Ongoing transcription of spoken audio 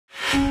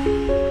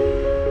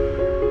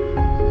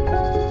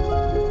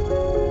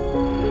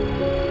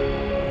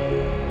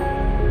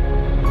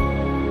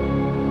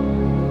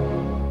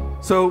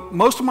So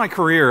most of my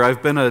career,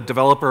 I've been a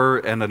developer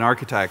and an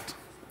architect.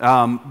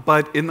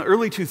 But in the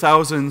early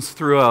 2000s,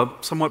 through a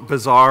somewhat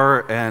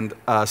bizarre and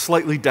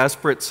slightly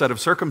desperate set of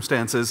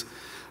circumstances,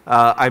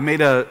 I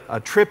made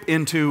a trip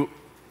into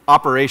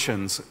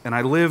operations, and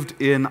I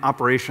lived in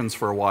operations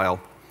for a while.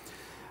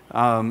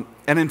 And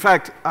in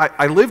fact,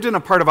 I lived in a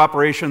part of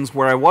operations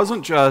where I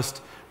wasn't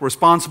just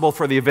responsible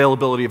for the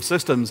availability of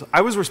systems,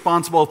 I was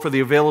responsible for the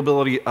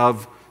availability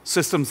of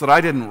systems that I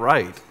didn't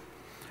write.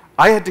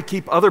 I had to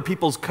keep other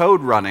people's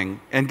code running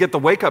and get the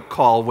wake-up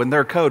call when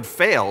their code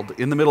failed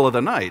in the middle of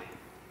the night.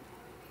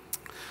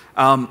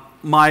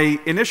 My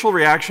initial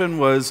reaction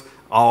was,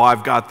 oh,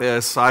 I've got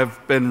this.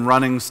 I've been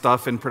running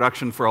stuff in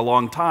production for a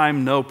long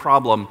time, no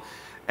problem.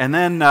 And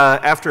then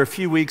after a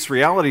few weeks,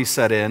 reality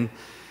set in,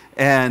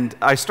 and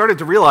I started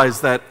to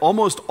realize that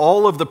almost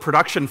all of the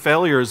production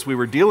failures we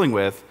were dealing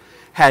with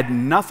had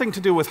nothing to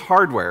do with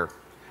hardware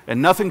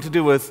and nothing to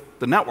do with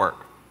the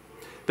network.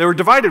 They were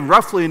divided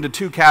roughly into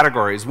two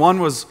categories. One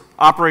was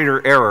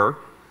operator error,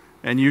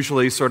 and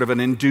usually sort of an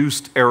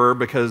induced error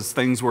because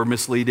things were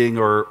misleading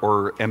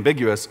or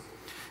ambiguous.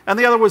 And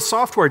the other was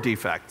software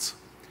defects.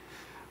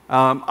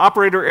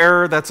 Operator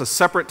error, that's a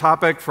separate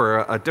topic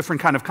for a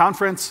different kind of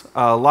conference.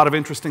 A lot of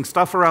interesting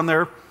stuff around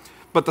there.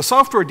 But the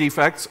software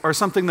defects are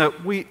something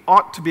that we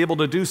ought to be able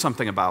to do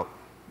something about.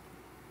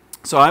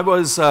 So I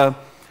was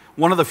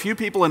one of the few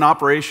people in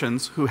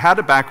operations who had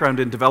a background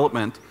in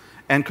development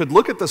and could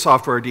look at the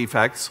software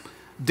defects,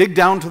 dig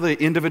down to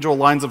the individual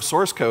lines of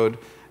source code,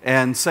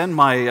 and send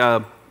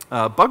my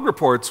bug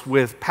reports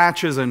with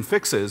patches and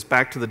fixes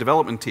back to the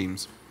development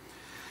teams.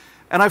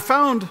 And I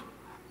found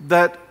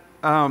that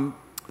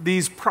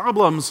these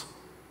problems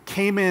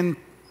came in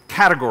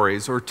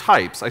categories or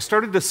types. I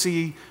started to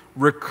see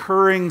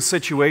recurring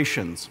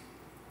situations,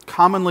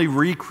 commonly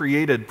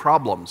recreated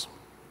problems.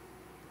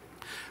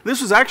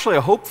 This was actually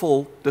a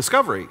hopeful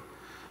discovery,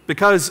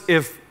 because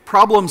if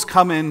problems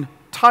come in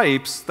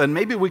types, then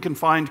maybe we can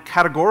find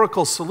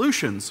categorical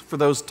solutions for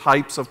those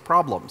types of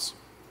problems.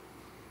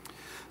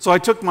 So I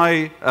took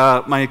my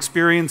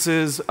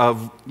experiences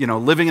of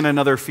living in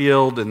another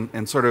field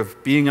and sort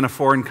of being in a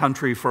foreign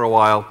country for a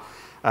while,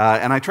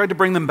 and I tried to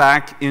bring them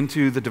back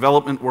into the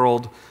development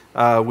world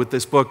with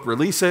this book,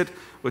 Release It,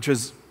 which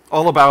is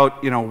all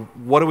about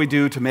what do we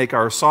do to make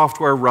our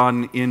software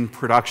run in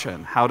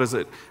production? How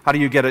do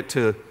you get it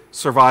to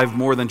survive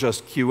more than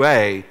just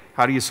QA?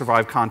 How do you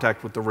survive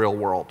contact with the real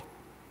world?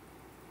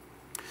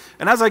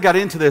 And as I got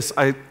into this,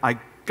 I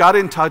got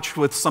in touch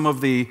with some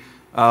of the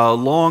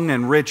long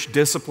and rich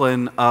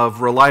discipline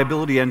of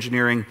reliability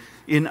engineering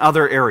in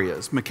other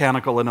areas,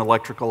 mechanical and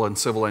electrical and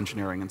civil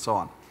engineering and so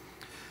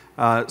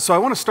on. So I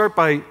want to start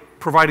by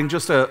providing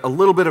just a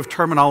little bit of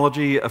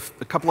terminology, a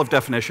couple of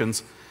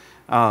definitions.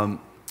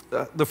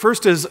 The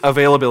first is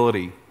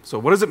availability. So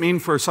what does it mean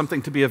for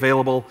something to be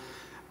available?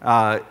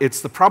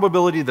 It's the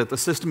probability that the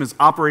system is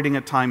operating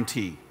at time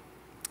t.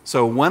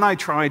 So when I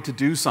try to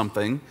do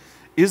something,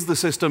 is the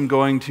system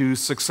going to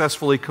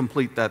successfully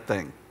complete that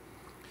thing?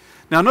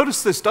 Now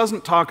notice this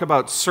doesn't talk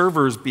about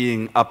servers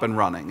being up and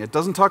running. It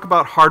doesn't talk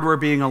about hardware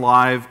being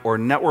alive or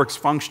networks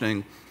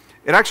functioning.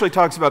 It actually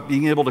talks about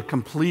being able to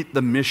complete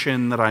the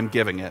mission that I'm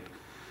giving it.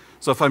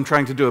 So if I'm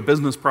trying to do a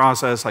business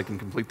process, I can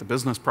complete the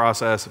business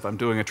process. If I'm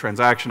doing a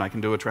transaction, I can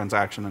do a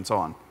transaction, and so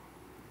on.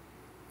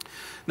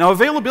 Now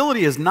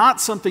availability is not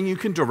something you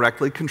can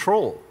directly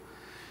control.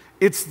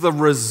 It's the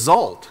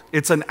result.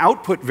 It's an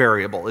output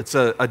variable. It's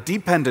a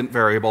dependent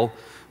variable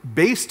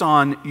based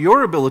on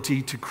your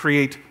ability to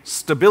create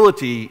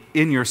stability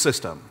in your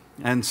system.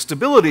 And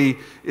stability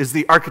is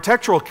the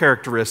architectural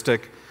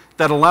characteristic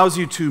that allows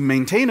you to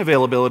maintain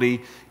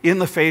availability in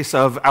the face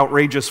of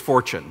outrageous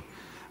fortune,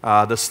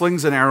 the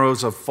slings and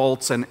arrows of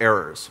faults and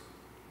errors.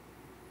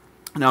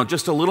 Now,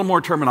 just a little more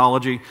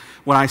terminology.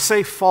 When I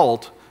say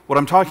fault, what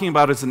I'm talking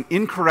about is an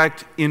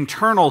incorrect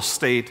internal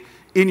state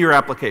in your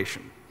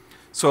application.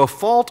 So a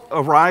fault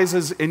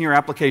arises in your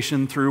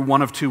application through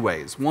one of two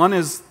ways. One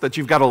is that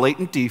you've got a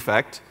latent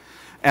defect,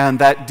 and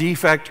that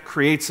defect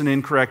creates an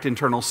incorrect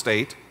internal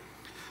state.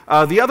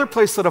 The other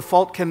place that a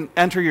fault can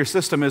enter your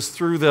system is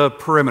through the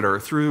perimeter,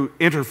 through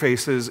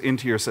interfaces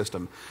into your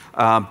system.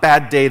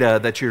 Bad data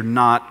that you're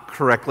not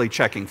correctly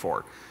checking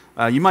for.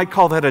 You might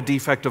call that a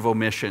defect of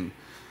omission.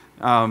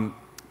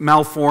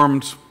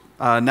 Malformed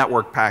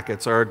network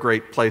packets are a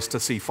great place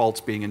to see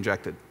faults being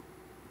injected.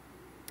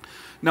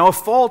 Now, a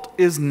fault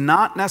is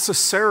not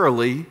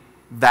necessarily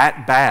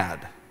that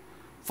bad.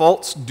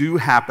 Faults do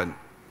happen.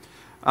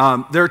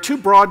 There are two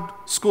broad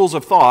schools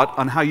of thought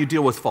on how you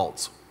deal with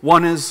faults.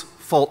 One is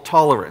fault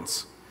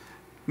tolerance.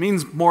 It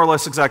means more or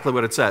less exactly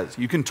what it says.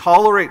 You can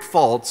tolerate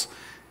faults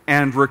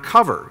and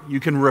recover. You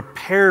can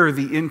repair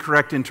the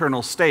incorrect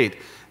internal state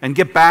and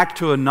get back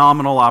to a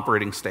nominal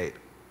operating state.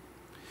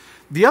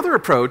 The other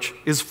approach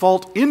is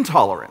fault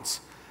intolerance.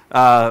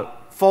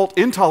 Fault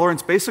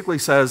intolerance basically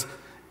says,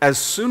 as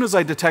soon as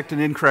I detect an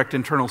incorrect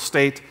internal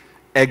state,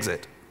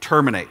 exit.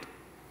 terminate.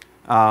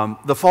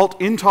 The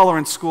fault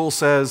intolerance school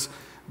says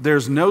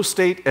there's no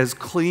state as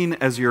clean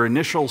as your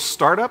initial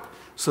startup,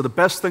 so the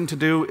best thing to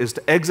do is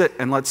to exit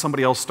and let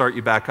somebody else start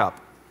you back up.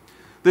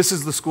 This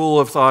is the school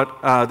of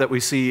thought that we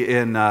see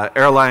in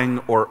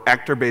Erlang or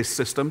actor-based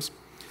systems.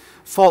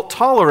 Fault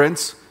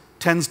tolerance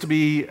tends to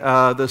be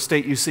the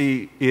state you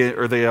see,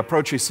 or the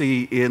approach you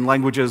see in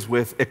languages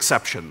with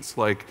exceptions,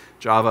 like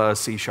Java,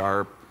 C#,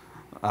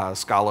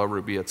 Scala,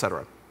 Ruby,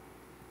 etc.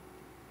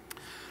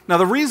 Now,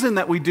 the reason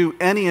that we do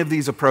any of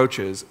these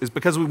approaches is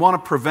because we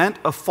want to prevent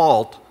a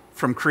fault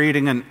from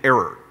creating an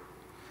error.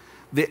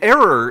 The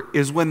error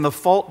is when the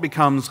fault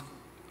becomes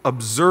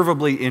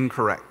observably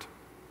incorrect.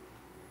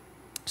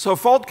 So a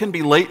fault can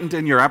be latent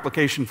in your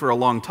application for a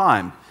long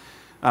time,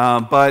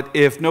 but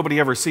if nobody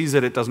ever sees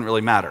it, it doesn't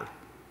really matter.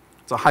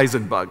 It's a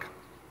Heisenberg bug.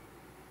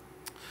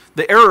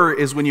 The error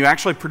is when you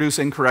actually produce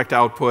incorrect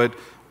output,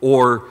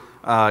 or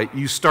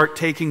you start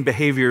taking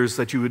behaviors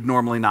that you would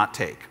normally not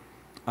take.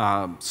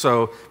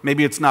 So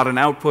maybe it's not an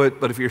output,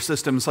 but if your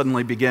system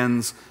suddenly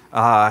begins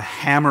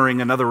hammering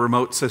another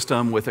remote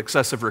system with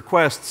excessive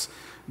requests,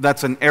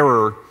 that's an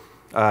error,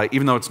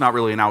 even though it's not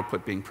really an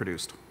output being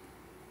produced.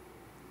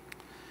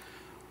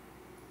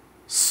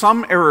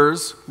 Some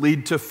errors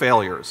lead to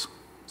failures.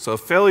 So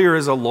failure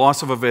is a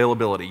loss of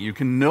availability. You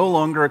can no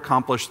longer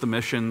accomplish the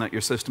mission that your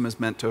system is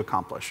meant to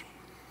accomplish.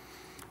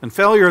 And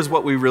failure is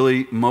what we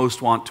really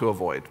most want to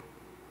avoid.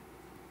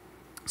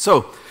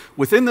 So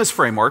within this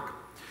framework,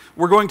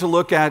 we're going to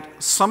look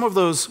at some of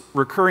those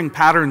recurring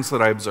patterns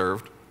that I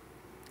observed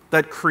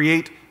that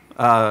create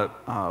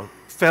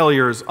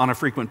failures on a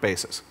frequent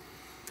basis.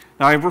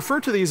 Now, I refer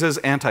to these as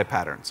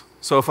antipatterns.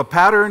 So if a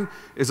pattern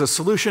is a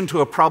solution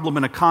to a problem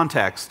in a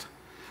context,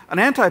 an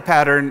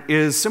antipattern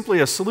is simply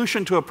a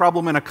solution to a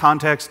problem in a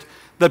context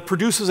that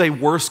produces a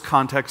worse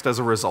context as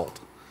a result.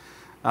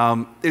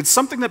 It's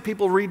something that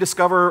people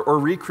rediscover or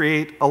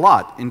recreate a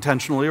lot,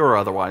 intentionally or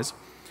otherwise,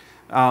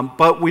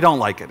 but we don't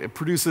like it. It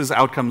produces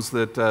outcomes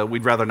that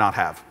we'd rather not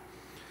have.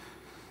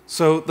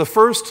 So the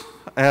first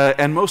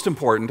and most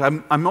important,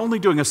 I'm only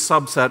doing a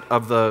subset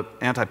of the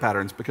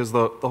antipatterns because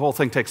the whole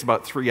thing takes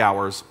about 3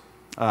 hours,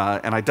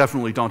 and I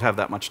definitely don't have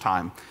that much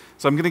time.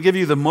 So I'm going to give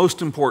you the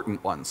most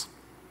important ones.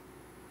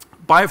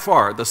 By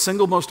far, the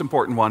single most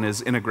important one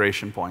is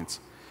integration points.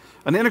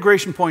 An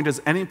integration point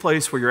is any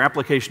place where your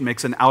application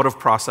makes an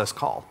out-of-process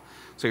call.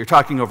 So you're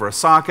talking over a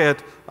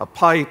socket, a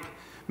pipe,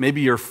 maybe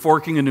you're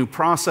forking a new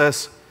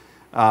process,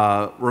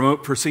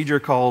 remote procedure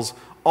calls.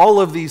 All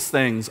of these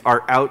things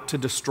are out to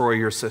destroy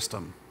your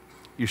system.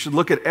 You should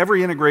look at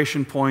every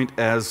integration point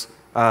as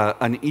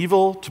an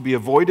evil to be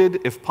avoided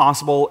if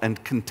possible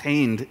and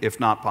contained if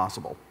not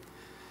possible.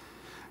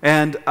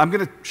 And I'm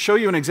going to show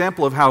you an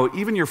example of how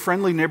even your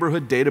friendly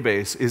neighborhood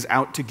database is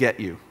out to get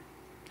you.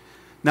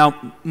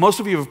 Now,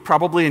 most of you have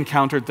probably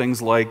encountered things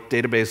like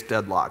database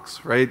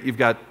deadlocks, right? You've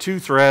got two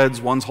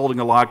threads, one's holding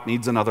a lock,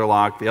 needs another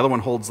lock, the other one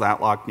holds that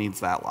lock,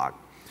 needs that lock.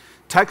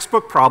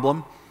 Textbook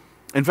problem.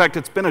 In fact,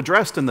 it's been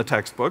addressed in the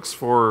textbooks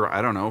for,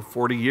 I don't know,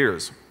 40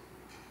 years.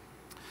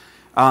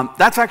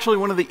 That's actually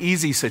one of the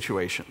easy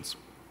situations.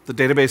 The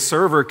database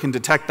server can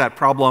detect that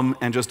problem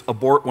and just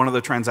abort one of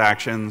the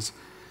transactions.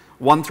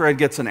 One thread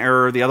gets an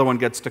error, the other one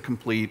gets to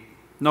complete,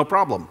 no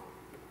problem.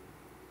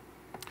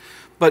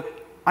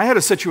 But I had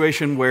a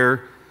situation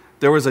where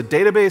there was a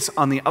database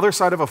on the other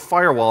side of a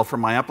firewall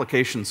from my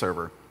application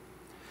server.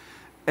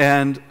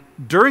 And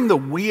during the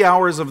wee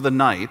hours of the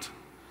night,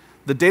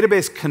 the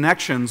database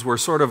connections were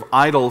sort of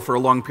idle for a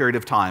long period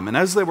of time. And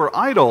as they were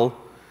idle,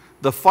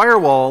 the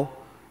firewall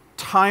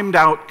timed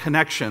out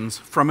connections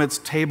from its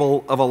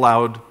table of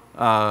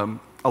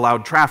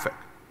allowed traffic.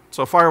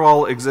 So a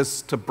firewall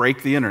exists to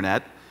break the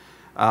internet.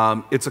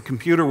 It's a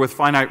computer with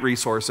finite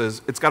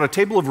resources. It's got a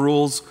table of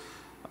rules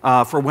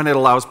for when it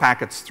allows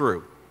packets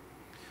through.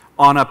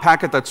 On a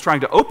packet that's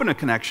trying to open a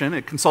connection,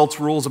 it consults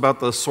rules about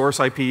the source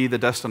IP, the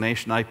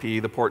destination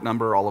IP, the port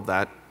number, all of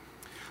that.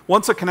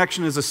 Once a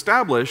connection is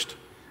established,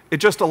 it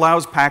just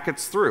allows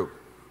packets through.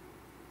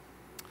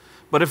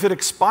 But if it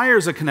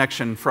expires a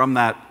connection from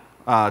that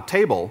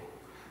table,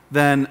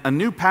 then a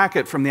new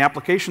packet from the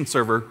application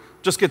server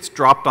just gets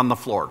dropped on the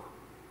floor.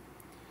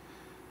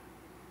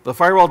 The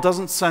firewall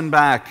doesn't send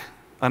back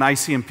an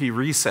ICMP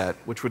reset,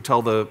 which would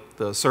tell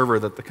the server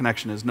that the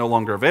connection is no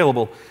longer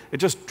available. It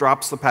just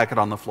drops the packet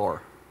on the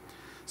floor.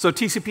 So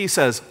TCP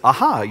says,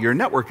 aha, your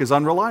network is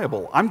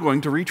unreliable. I'm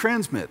going to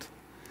retransmit.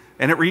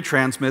 And it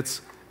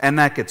retransmits, and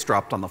that gets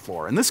dropped on the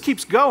floor. And this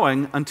keeps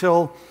going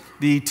until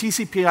the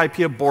TCP IP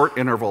abort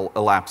interval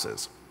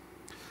elapses.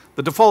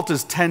 The default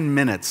is 10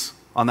 minutes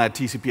on that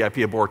TCP IP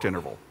abort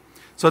interval.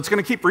 So it's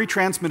going to keep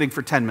retransmitting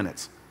for 10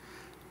 minutes.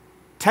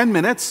 10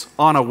 minutes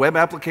on a web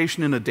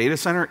application in a data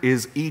center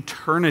is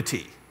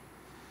eternity.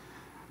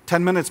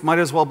 10 minutes might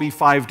as well be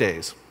 5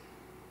 days.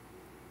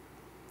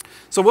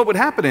 So what would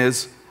happen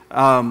is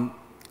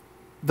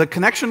the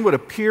connection would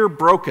appear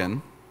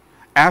broken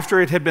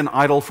after it had been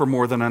idle for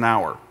more than an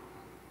hour.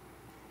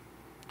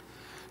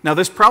 Now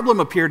this problem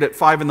appeared at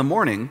 5 in the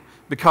morning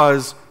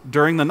because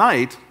during the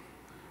night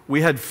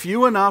we had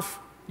few enough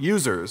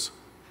users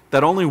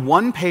that only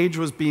one page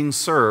was being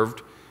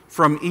served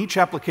from each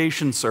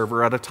application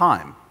server at a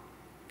time.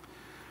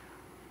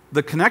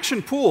 The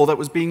connection pool that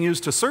was being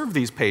used to serve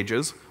these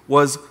pages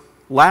was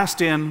last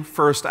in,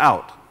 first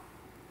out.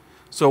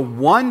 So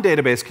one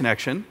database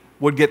connection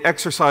would get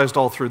exercised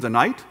all through the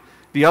night.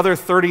 The other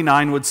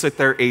 39 would sit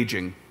there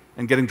aging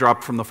and getting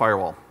dropped from the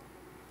firewall.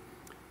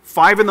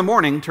 5 in the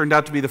morning turned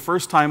out to be the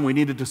first time we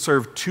needed to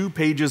serve 2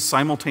 pages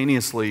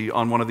simultaneously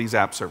on one of these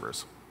app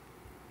servers.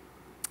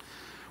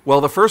 Well,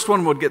 the first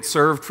one would get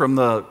served from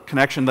the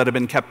connection that had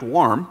been kept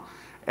warm,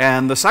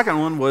 and the second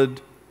one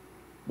would,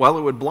 well,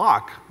 it would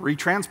block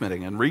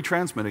retransmitting and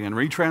retransmitting and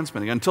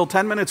retransmitting until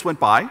 10 minutes went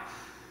by,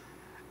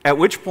 at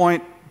which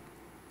point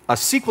a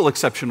SQL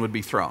exception would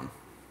be thrown.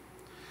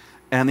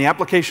 And the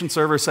application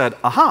server said,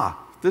 aha,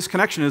 this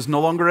connection is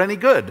no longer any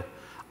good.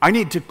 I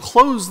need to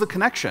close the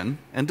connection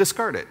and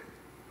discard it.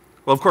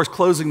 Well, of course,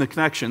 closing the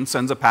connection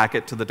sends a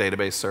packet to the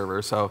database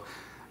server, so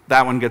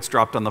that one gets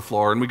dropped on the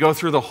floor, and we go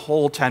through the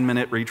whole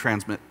 10-minute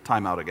retransmit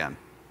timeout again.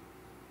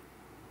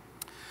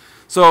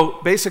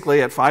 So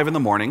basically, at 5 in the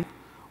morning,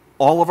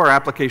 all of our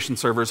application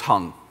servers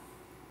hung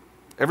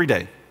every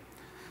day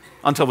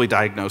until we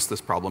diagnosed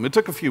this problem. It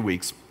took a few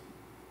weeks.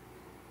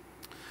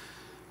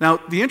 Now,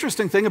 the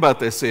interesting thing about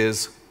this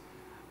is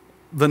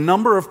the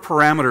number of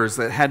parameters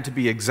that had to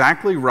be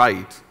exactly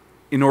right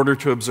in order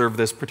to observe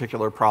this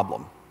particular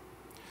problem.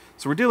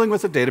 So we're dealing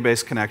with a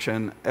database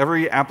connection.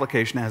 Every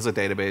application has a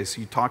database.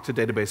 You talk to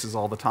databases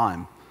all the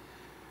time.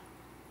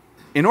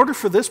 In order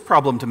for this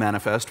problem to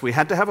manifest, we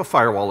had to have a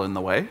firewall in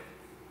the way.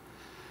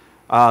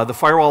 The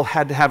firewall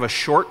had to have a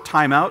short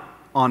timeout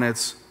on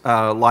its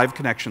live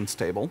connections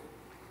table.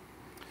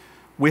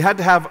 We had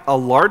to have a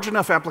large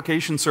enough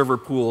application server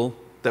pool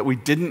that we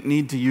didn't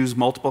need to use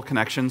multiple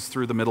connections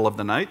through the middle of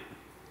the night.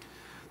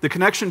 The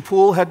connection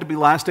pool had to be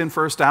last in,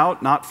 first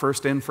out, not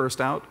first in,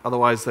 first out.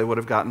 Otherwise, they would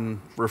have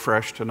gotten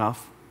refreshed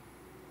enough.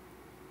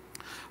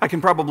 I can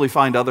probably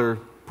find other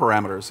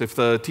parameters. If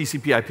the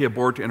TCP/IP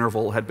abort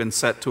interval had been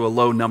set to a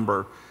low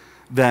number,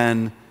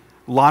 then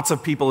lots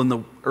of people in the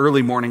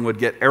early morning would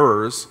get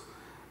errors,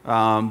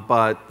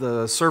 but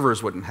the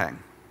servers wouldn't hang.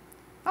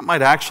 That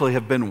might actually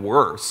have been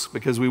worse,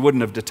 because we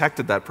wouldn't have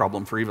detected that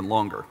problem for even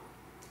longer.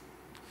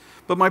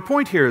 But my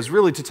point here is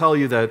really to tell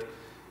you that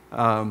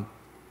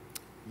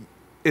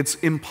it's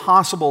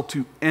impossible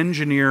to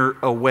engineer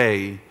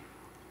away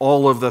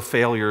all of the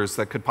failures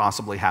that could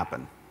possibly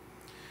happen.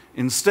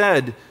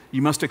 Instead,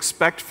 you must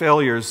expect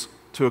failures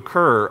to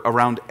occur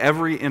around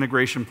every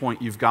integration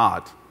point you've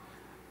got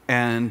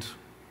and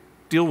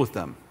deal with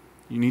them.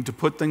 You need to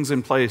put things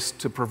in place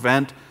to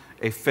prevent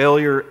a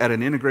failure at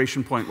an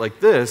integration point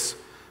like this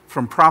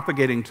from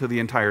propagating to the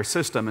entire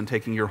system and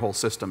taking your whole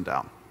system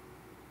down.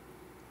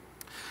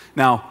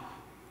 Now,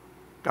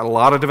 got a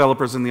lot of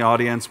developers in the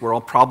audience. We're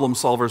all problem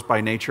solvers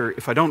by nature.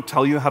 If I don't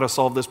tell you how to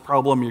solve this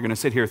problem, you're going to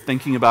sit here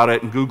thinking about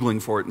it and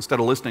Googling for it instead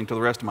of listening to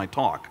the rest of my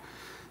talk.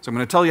 So I'm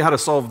going to tell you how to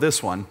solve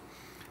this one.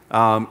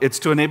 It's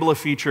to enable a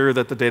feature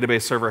that the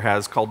database server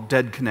has called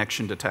dead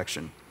connection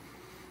detection.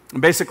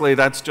 And basically,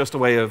 that's just a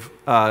way of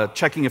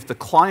checking if the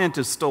client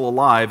is still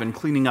alive and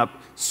cleaning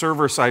up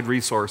server-side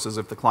resources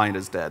if the client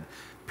is dead.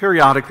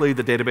 Periodically,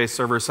 the database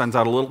server sends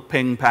out a little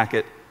ping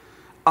packet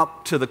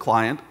up to the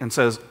client and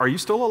says, are you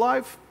still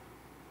alive?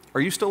 Are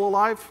you still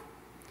alive?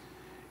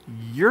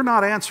 You're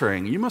not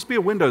answering. You must be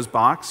a Windows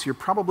box. You're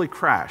probably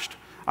crashed.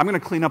 I'm going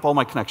to clean up all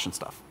my connection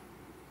stuff.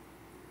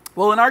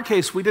 Well, in our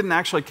case, we didn't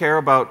actually care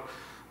about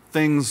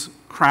things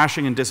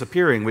crashing and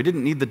disappearing. We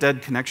didn't need the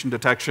dead connection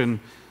detection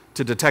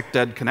to detect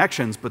dead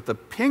connections, but the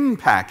ping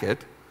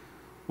packet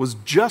was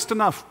just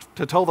enough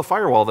to tell the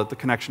firewall that the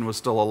connection was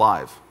still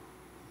alive.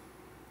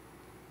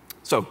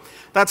 So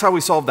that's how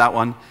we solved that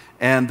one.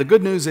 And the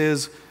good news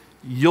is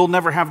you'll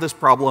never have this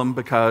problem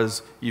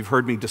because you've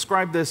heard me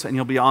describe this and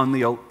you'll be on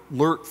the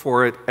alert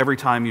for it every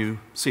time you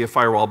see a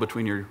firewall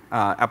between your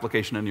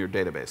application and your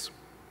database.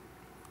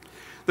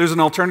 There's an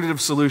alternative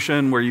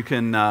solution where you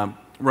can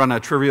run a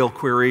trivial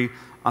query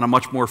on a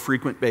much more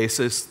frequent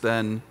basis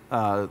than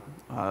the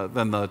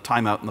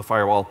timeout in the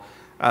firewall.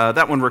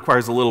 That one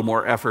requires a little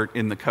more effort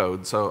in the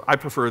code, so I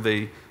prefer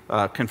the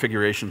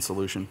configuration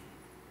solution.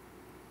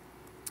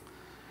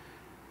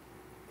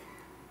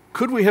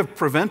 Could we have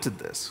prevented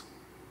this?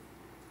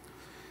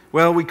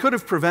 Well, we could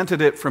have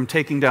prevented it from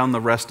taking down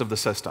the rest of the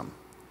system.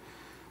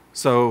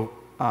 So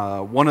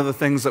one of the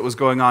things that was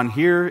going on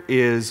here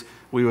is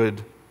we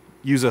would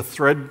use a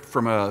thread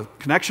from a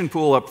connection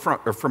pool up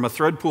front, or from a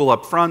thread pool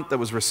up front that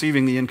was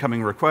receiving the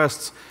incoming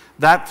requests.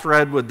 That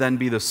thread would then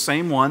be the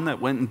same one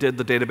that went and did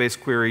the database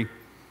query,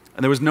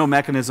 and there was no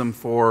mechanism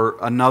for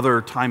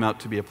another timeout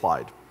to be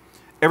applied.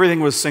 Everything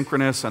was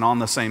synchronous and on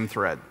the same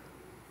thread.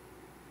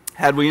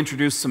 Had we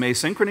introduced some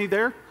asynchrony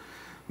there,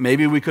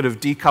 maybe we could have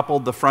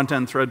decoupled the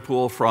front-end thread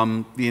pool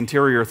from the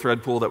interior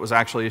thread pool that was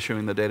actually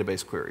issuing the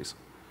database queries.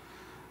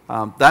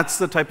 That's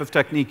the type of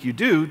technique you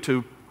do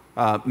to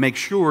make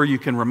sure you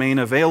can remain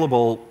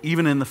available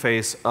even in the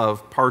face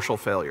of partial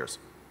failures.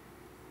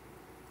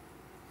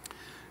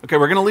 Okay,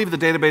 we're going to leave the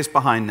database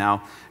behind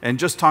now and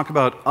just talk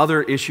about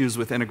other issues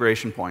with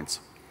integration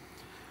points.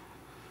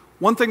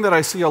 One thing that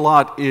I see a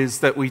lot is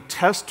that we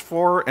test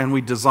for and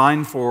we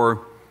design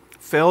for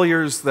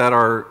failures that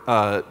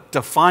are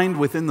defined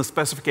within the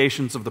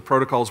specifications of the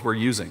protocols we're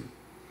using.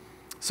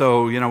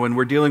 So, when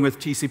we're dealing with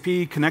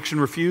TCP,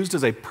 connection refused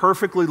is a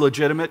perfectly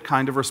legitimate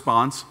kind of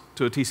response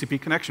to a TCP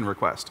connection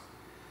request.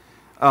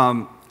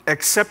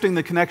 Accepting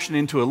the connection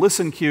into a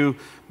listen queue,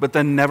 but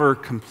then never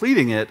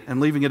completing it and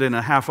leaving it in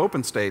a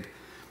half-open state,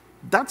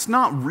 that's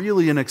not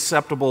really an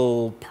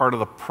acceptable part of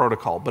the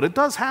protocol, but it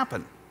does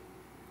happen.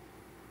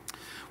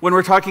 When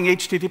we're talking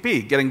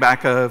HTTP, getting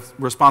back a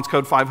response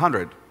code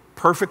 500,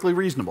 perfectly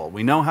reasonable.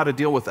 We know how to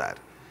deal with that.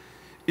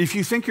 If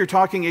you think you're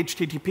talking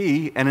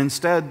HTTP and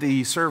instead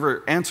the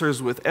server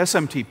answers with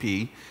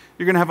SMTP,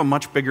 you're going to have a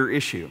much bigger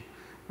issue,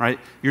 right?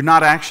 You're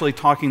not actually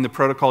talking the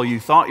protocol you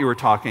thought you were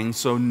talking,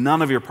 so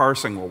none of your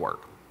parsing will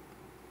work.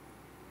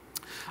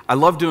 I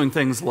love doing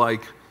things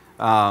like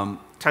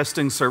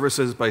testing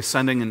services by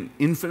sending an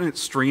infinite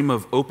stream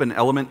of open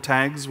element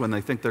tags when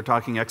they think they're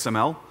talking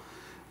XML.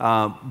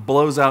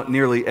 Blows out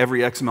nearly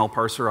every XML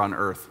parser on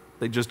Earth.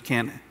 They just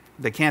can't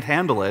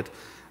handle it.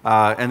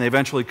 And they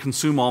eventually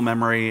consume all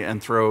memory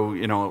and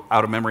throw,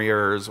 out-of-memory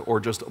errors or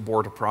just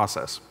abort a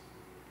process.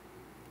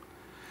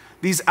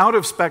 These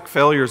out-of-spec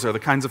failures are the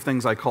kinds of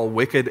things I call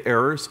wicked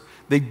errors.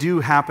 They do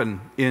happen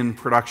in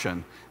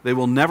production. They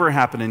will never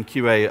happen in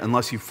QA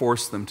unless you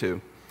force them to.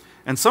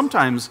 And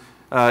sometimes,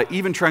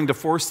 even trying to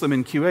force them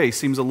in QA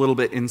seems a little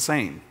bit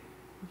insane.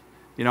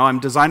 I'm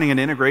designing an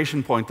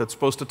integration point that's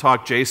supposed to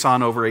talk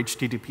JSON over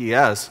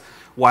HTTPS.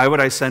 Why would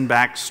I send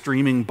back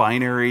streaming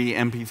binary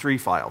MP3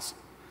 files?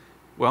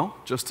 Well,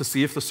 just to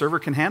see if the server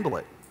can handle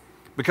it.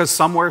 Because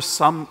somewhere,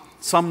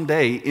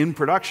 someday in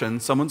production,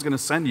 someone's going to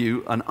send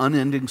you an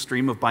unending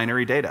stream of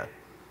binary data.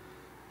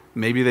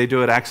 Maybe they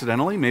do it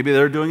accidentally. Maybe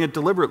they're doing it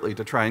deliberately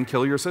to try and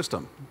kill your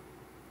system.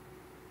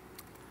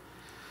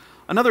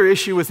 Another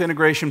issue with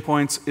integration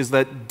points is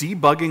that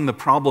debugging the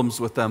problems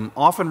with them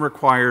often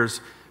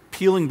requires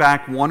peeling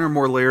back one or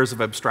more layers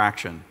of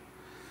abstraction.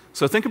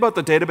 So think about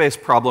the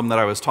database problem that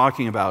I was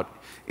talking about.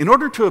 In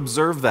order to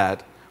observe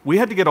that, we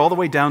had to get all the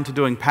way down to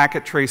doing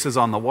packet traces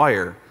on the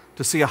wire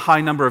to see a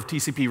high number of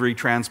TCP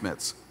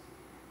retransmits.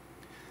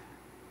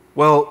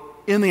 Well,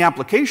 in the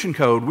application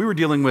code, we were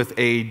dealing with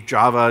a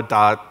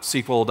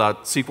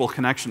java.sql.sql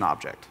connection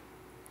object.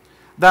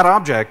 That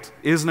object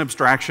is an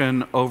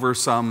abstraction over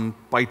some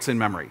bytes in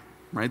memory,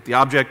 right? The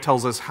object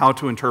tells us how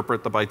to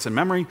interpret the bytes in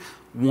memory.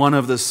 One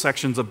of the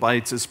sections of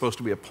bytes is supposed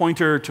to be a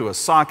pointer to a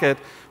socket.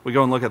 We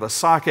go and look at the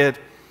socket.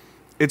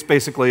 It's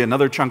basically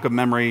another chunk of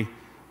memory.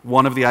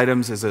 One of the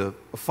items is a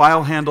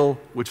file handle,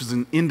 which is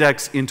an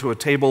index into a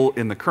table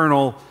in the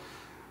kernel.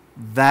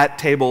 That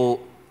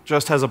table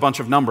just has a bunch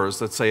of numbers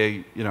that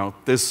say,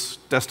 this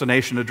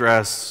destination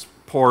address,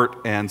 port,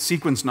 and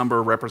sequence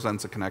number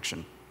represents a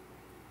connection.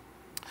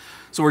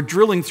 So we're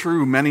drilling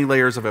through many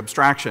layers of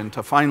abstraction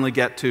to finally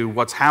get to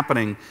what's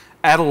happening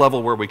at a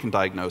level where we can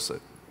diagnose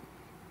it.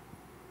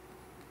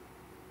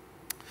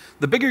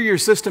 The bigger your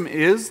system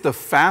is, the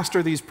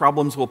faster these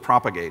problems will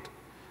propagate.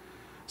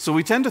 So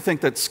we tend to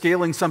think that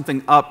scaling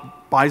something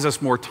up buys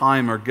us more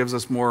time or gives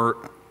us more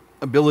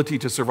ability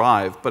to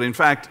survive, but in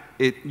fact,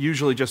 it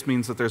usually just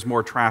means that there's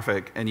more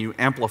traffic and you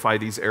amplify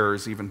these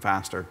errors even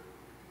faster.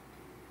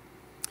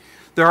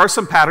 There are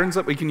some patterns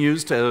that we can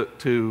use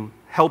to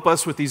help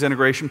us with these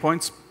integration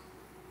points.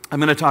 I'm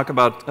going to talk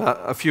about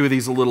a few of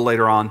these a little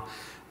later on.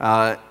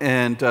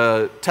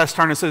 Test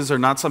harnesses are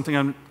not something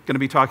I'm going to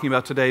be talking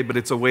about today, but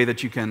it's a way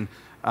that you can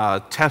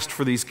test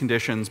for these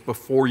conditions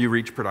before you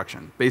reach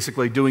production.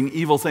 Basically doing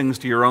evil things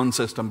to your own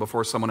system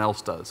before someone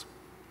else does.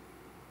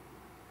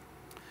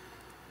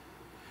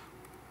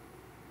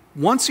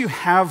 Once you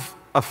have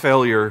a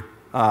failure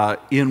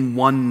in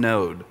one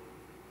node,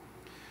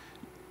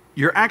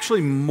 you're actually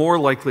more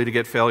likely to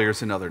get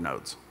failures in other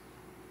nodes.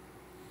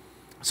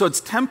 So it's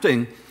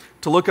tempting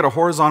to look at a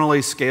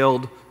horizontally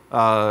scaled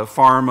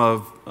farm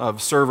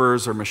of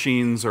servers or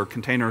machines or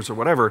containers or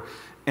whatever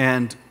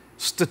and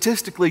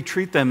statistically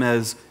treat them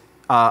as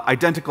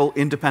identical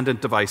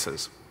independent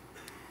devices.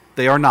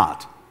 They are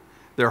not.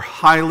 They're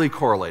highly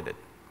correlated.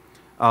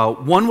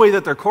 One way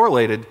that they're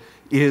correlated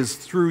is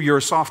through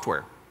your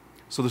software.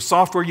 So the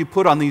software you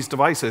put on these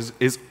devices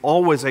is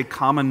always a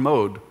common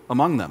mode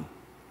among them.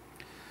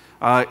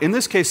 In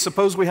this case,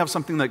 suppose we have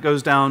something that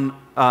goes down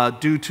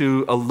due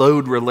to a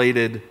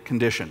load-related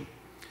condition.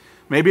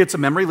 Maybe it's a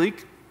memory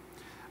leak.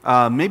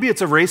 Maybe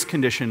it's a race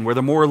condition where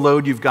the more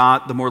load you've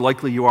got, the more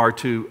likely you are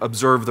to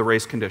observe the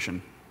race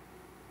condition.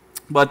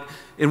 But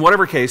in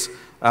whatever case,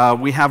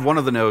 we have one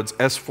of the nodes,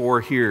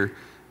 S4 here,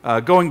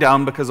 going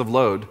down because of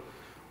load.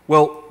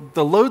 Well,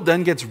 the load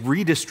then gets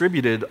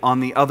redistributed on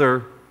the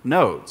other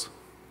nodes.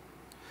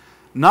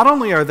 Not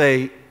only are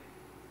they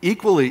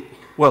equally,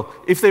 well,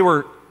 if they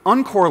were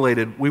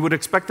uncorrelated, we would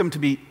expect them to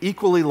be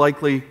equally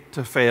likely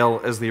to fail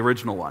as the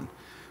original one.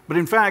 But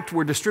in fact,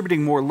 we're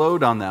distributing more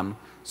load on them,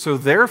 so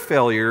their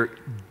failure,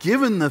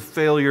 given the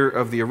failure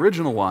of the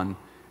original one,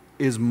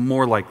 is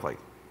more likely.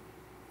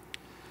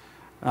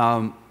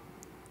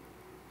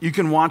 You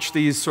can watch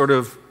these sort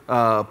of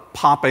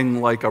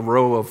popping like a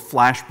row of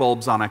flash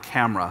bulbs on a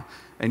camera,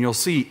 and you'll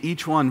see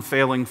each one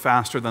failing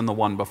faster than the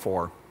one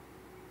before.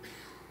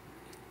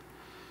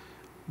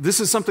 This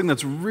is something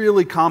that's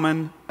really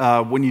common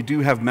when you do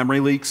have memory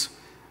leaks,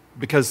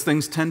 because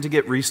things tend to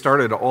get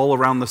restarted all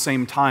around the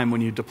same time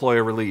when you deploy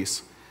a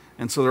release.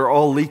 And so they're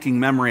all leaking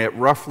memory at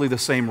roughly the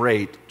same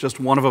rate, just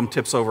one of them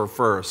tips over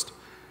first.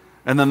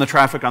 And then the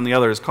traffic on the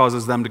others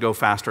causes them to go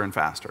faster and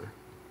faster.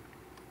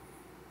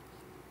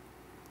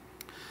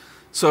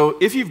 So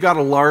if you've got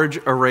a large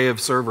array of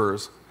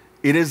servers,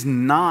 it is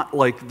not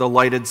like the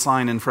lighted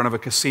sign in front of a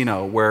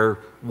casino where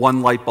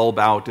one light bulb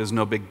out is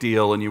no big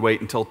deal and you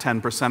wait until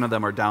 10% of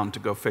them are down to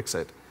go fix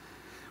it.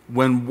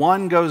 When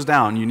one goes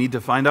down, you need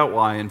to find out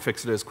why and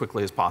fix it as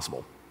quickly as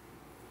possible.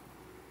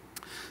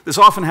 This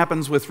often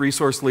happens with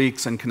resource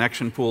leaks and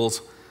connection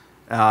pools,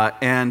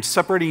 and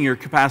separating your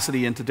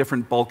capacity into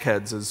different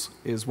bulkheads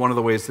is one of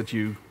the ways that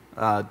you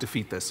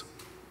defeat this.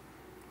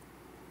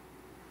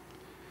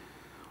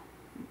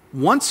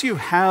 Once you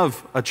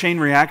have a chain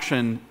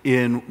reaction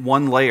in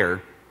one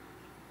layer,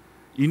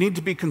 you need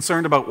to be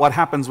concerned about what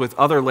happens with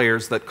other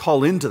layers that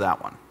call into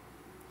that one.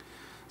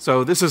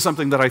 So this is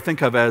something that I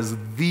think of as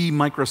the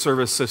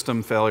microservice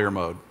system failure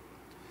mode,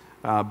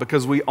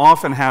 because we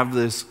often have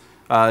this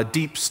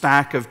deep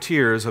stack of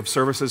tiers of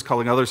services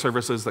calling other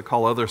services that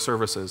call other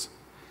services.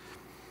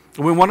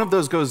 When one of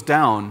those goes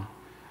down,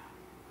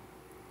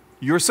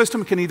 your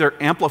system can either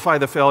amplify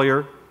the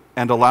failure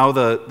and allow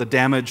the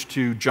damage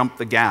to jump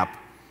the gap,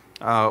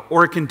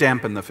 or it can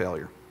dampen the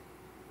failure.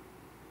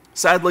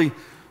 Sadly,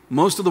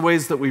 most of the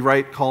ways that we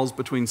write calls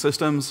between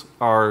systems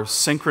are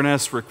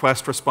synchronous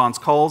request-response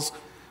calls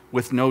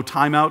with no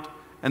timeout,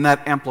 and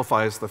that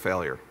amplifies the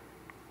failure.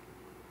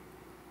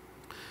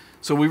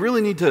 So we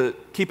really need to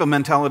keep a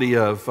mentality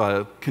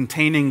of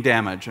containing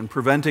damage and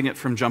preventing it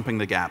from jumping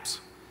the gaps.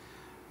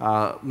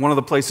 One of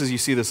the places you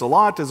see this a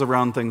lot is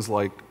around things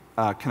like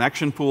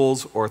connection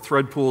pools or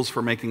thread pools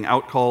for making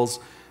out calls.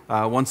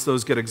 Once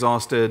those get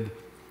exhausted,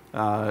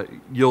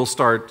 you'll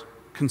start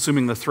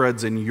consuming the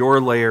threads in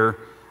your layer,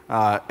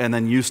 and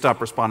then you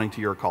stop responding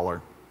to your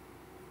caller.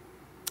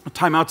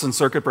 Timeouts and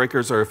circuit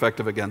breakers are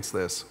effective against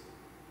this.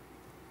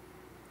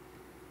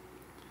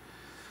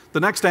 The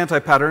next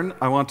anti-pattern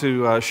I want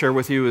to share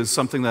with you is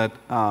something that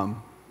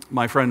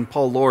my friend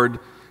Paul Lord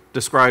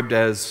described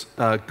as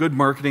good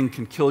marketing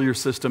can kill your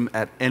system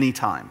at any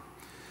time.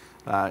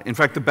 In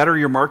fact, the better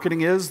your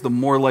marketing is, the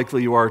more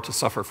likely you are to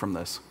suffer from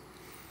this.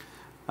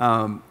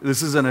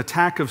 This is an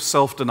attack of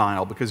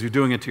self-denial because you're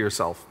doing it to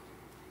yourself.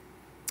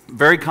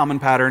 Very common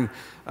pattern.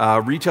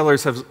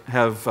 Retailers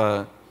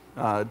have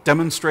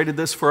demonstrated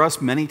this for us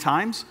many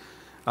times.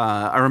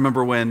 I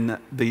remember when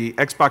the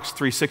Xbox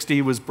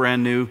 360 was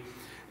brand new,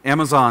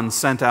 Amazon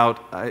sent out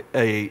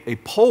a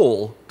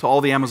poll to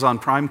all the Amazon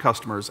Prime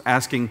customers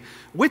asking,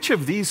 which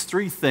of these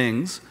three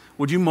things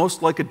would you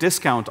most like a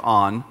discount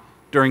on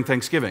during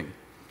Thanksgiving?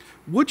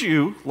 Would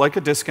you like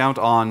a discount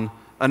on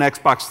an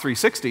Xbox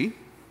 360?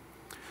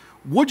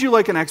 Would you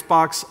like an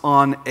Xbox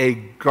on a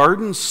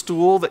garden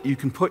stool that you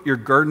can put your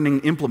gardening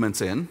implements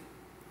in?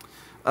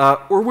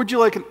 Or would you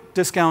like a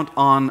discount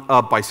on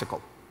a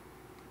bicycle?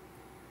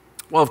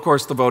 Well, of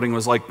course, the voting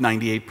was like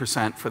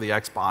 98% for the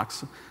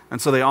Xbox. And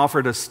so they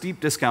offered a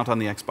steep discount on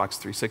the Xbox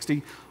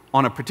 360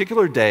 on a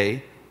particular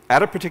day,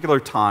 at a particular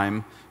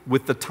time,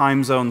 with the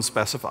time zone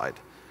specified.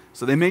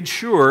 So they made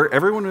sure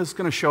everyone was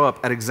going to show up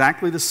at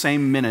exactly the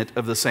same minute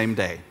of the same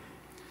day.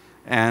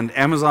 And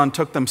Amazon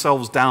took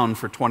themselves down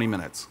for 20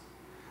 minutes.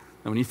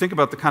 And when you think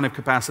about the kind of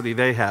capacity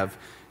they have,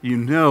 you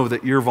know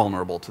that you're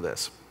vulnerable to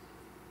this.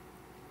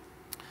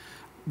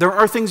 There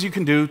are things you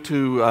can do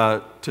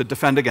to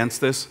defend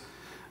against this.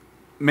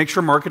 Make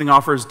sure marketing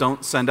offers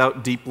don't send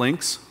out deep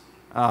links.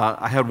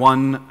 I had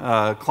one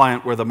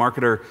client where the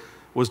marketer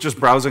was just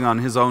browsing on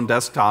his own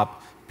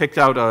desktop, picked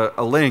out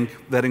a link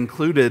that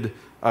included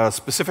a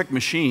specific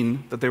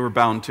machine that they were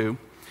bound to.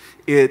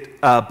 It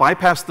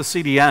bypassed the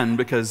CDN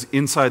because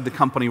inside the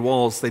company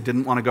walls they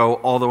didn't want to go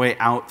all the way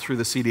out through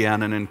the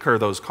CDN and incur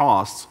those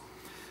costs.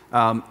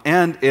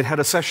 And it had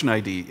a session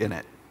ID in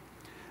it.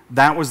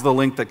 That was the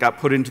link that got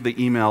put into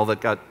the email that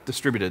got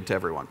distributed to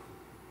everyone.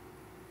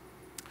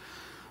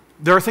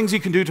 There are things you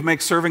can do to make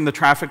serving the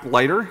traffic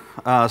lighter.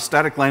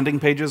 Static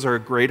landing pages are a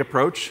great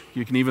approach.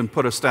 You can even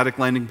put a static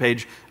landing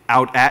page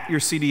out at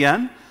your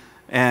CDN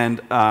and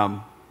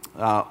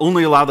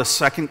only allow the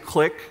second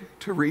click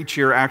to reach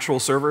your actual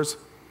servers.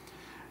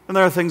 And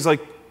there are things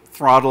like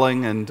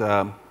throttling and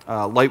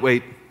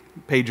lightweight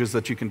pages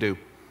that you can do.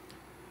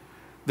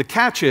 The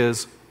catch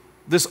is,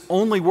 this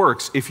only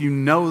works if you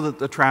know that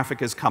the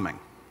traffic is coming.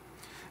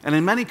 And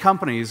in many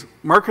companies,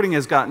 marketing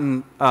has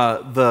gotten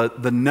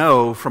the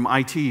no from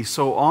IT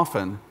so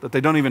often that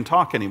they don't even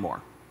talk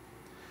anymore.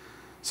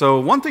 So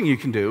one thing you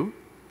can do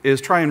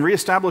is try and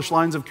reestablish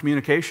lines of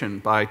communication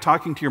by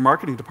talking to your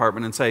marketing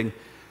department and saying,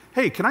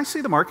 hey, can I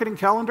see the marketing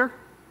calendar?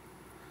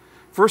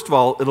 First of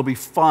all, it'll be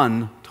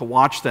fun to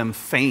watch them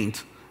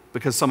faint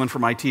because someone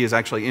from IT is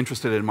actually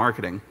interested in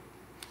marketing.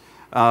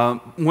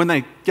 when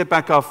they get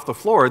back off the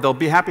floor, they'll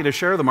be happy to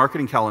share the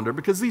marketing calendar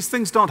because these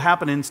things don't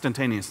happen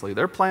instantaneously.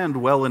 They're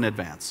planned well in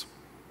advance.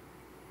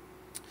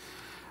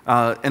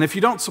 And if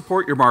you don't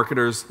support your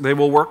marketers, they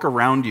will work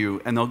around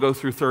you and they'll go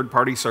through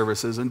third-party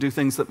services and do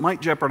things that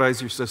might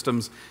jeopardize your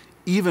systems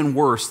even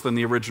worse than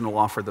the original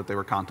offer that they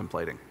were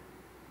contemplating.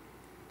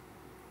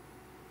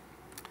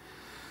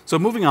 So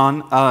moving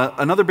on,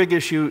 another big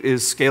issue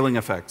is scaling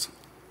effects.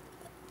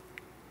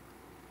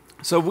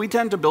 So we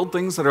tend to build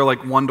things that are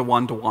like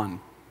one-to-one-to-one.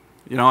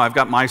 You know, I've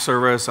got my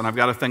service, and I've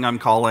got a thing I'm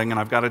calling, and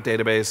I've got a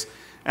database,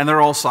 and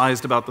they're all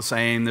sized about the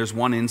same. There's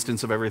one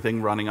instance of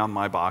everything running on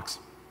my box.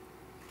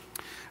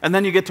 And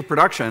then you get to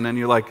production, and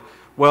you're like,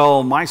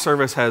 well, my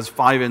service has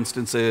 5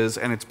 instances,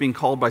 and it's being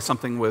called by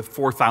something with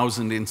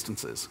 4,000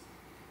 instances.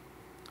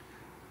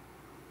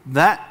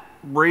 That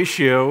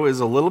ratio is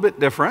a little bit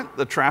different.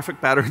 The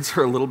traffic patterns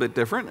are a little bit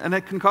different, and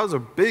it can cause a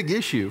big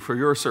issue for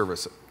your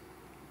service.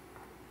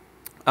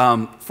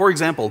 For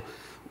example,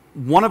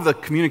 one of the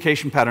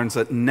communication patterns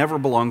that never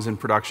belongs in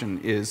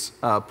production is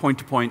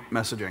point-to-point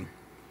messaging.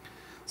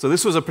 So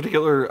this was a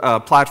particular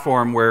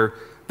platform where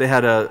they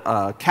had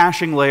a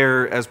caching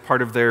layer as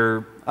part of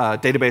their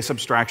database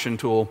abstraction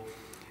tool,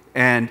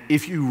 and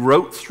if you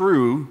wrote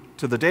through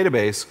to the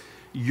database,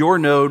 your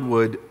node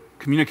would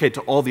communicate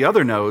to all the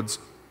other nodes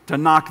to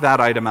knock that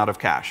item out of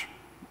cache.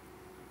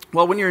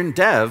 Well, when you're in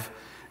dev,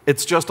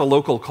 it's just a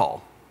local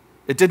call.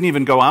 It didn't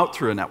even go out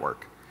through a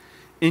network.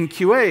 In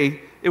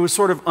QA, it was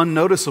sort of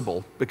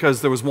unnoticeable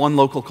because there was one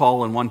local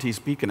call and one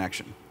TCP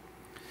connection.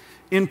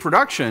 In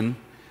production,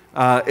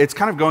 it's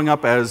kind of going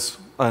up as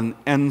an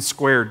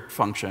n²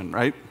 function,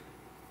 right?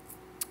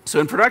 So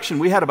in production,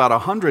 we had about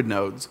 100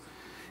 nodes.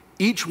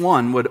 Each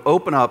one would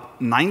open up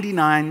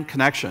 99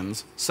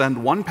 connections,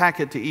 send 1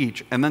 packet to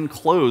each, and then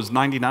close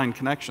 99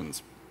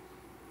 connections.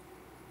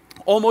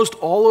 Almost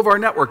all of our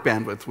network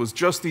bandwidth was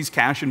just these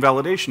cache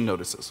invalidation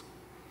notices.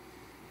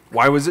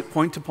 Why was it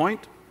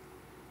point-to-point?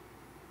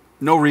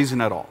 No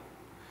reason at all.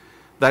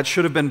 That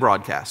should have been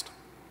broadcast.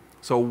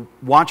 So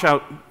watch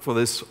out for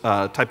this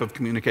type of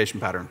communication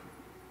pattern.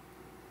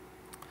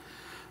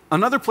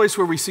 Another place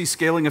where we see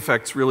scaling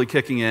effects really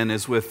kicking in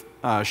is with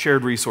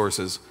shared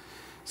resources.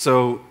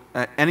 So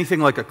anything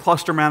like a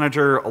cluster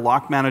manager, a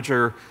lock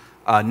manager,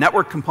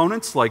 network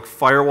components like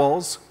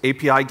firewalls,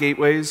 API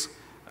gateways,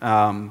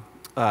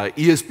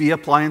 ESB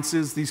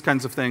appliances, these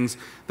kinds of things,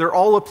 they're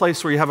all a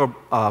place where you have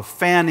a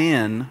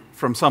fan-in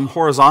from some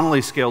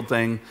horizontally scaled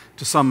thing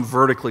to some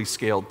vertically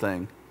scaled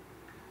thing.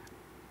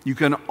 You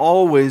can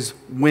always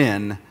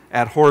win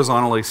at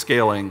horizontally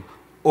scaling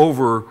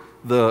over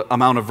the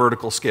amount of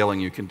vertical scaling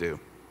you can do.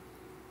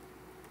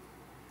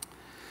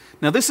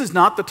 Now, this is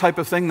not the type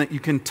of thing that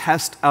you can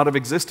test out of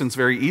existence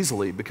very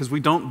easily because we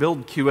don't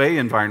build QA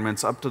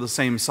environments up to the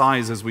same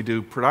size as we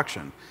do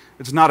production.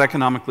 It's not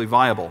economically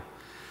viable.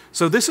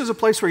 So this is a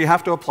place where you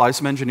have to apply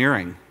some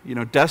engineering. You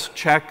know, desk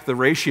check the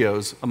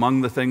ratios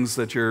among the things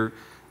that you're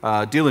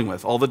dealing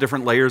with, all the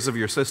different layers of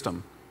your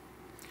system.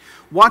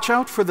 Watch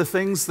out for the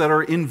things that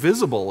are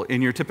invisible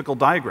in your typical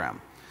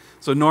diagram.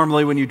 So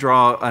normally when you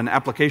draw an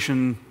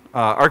application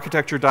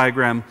architecture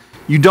diagram,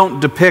 you don't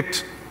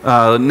depict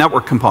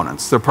network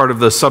components. They're part of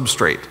the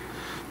substrate.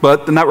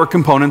 But the network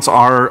components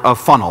are a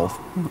funnel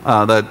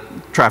that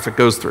traffic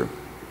goes through.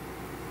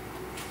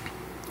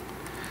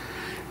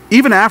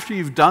 Even after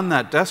you've done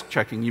that desk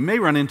checking, you may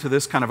run into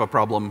this kind of a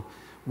problem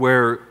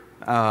where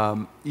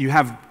you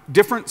have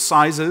different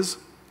sizes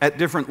at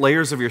different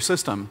layers of your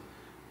system,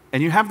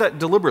 and you have that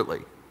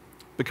deliberately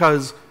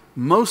because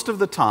most of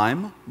the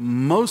time,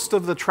 most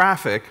of the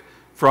traffic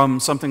from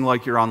something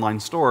like your online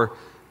store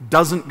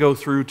doesn't go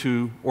through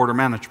to order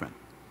management.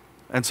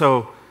 And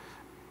so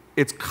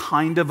it's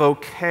kind of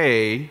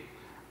okay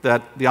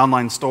that the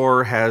online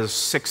store has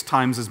 6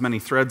 times as many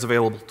threads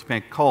available to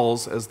make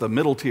calls as the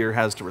middle tier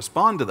has to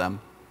respond to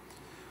them.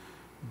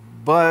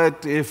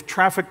 But if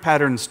traffic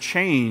patterns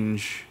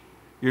change,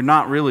 you're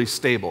not really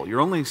stable. You're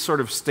only sort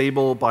of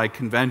stable by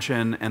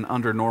convention and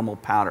under normal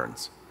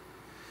patterns.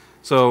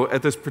 So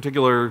at this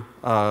particular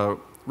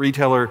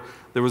retailer,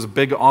 there was a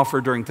big offer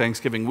during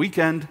Thanksgiving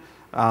weekend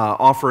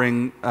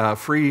offering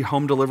free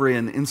home delivery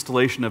and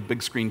installation of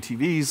big screen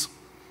TVs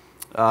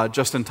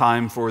just in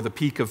time for the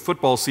peak of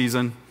football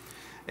season.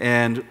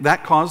 And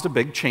that caused a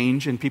big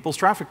change in people's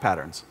traffic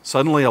patterns.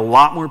 Suddenly, a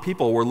lot more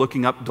people were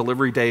looking up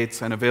delivery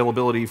dates and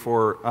availability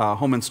for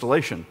home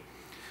installation.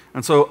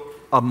 And so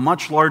a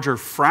much larger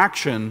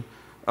fraction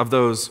of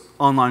those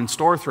online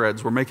store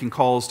threads were making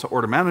calls to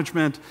order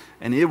management,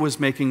 and it was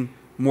making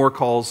more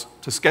calls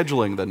to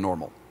scheduling than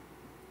normal.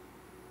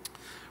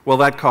 Well,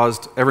 that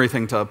caused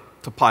everything to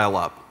pile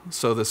up.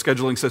 So the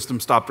scheduling system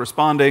stopped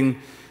responding,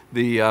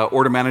 the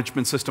order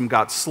management system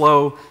got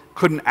slow,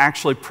 couldn't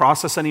actually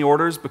process any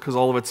orders because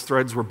all of its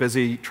threads were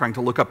busy trying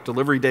to look up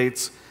delivery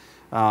dates.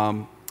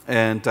 And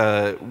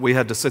we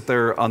had to sit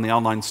there on the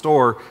online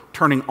store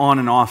turning on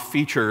and off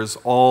features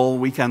all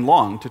weekend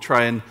long to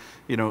try and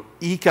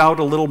eke out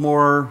a little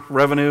more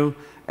revenue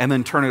and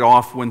then turn it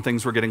off when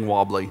things were getting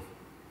wobbly.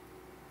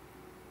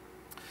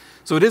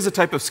 So it is a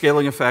type of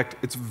scaling effect.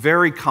 It's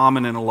very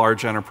common in a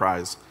large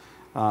enterprise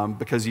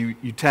because you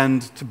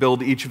tend to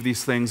build each of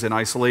these things in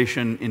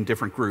isolation in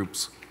different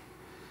groups.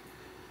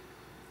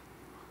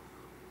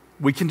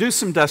 We can do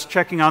some desk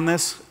checking on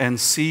this and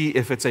see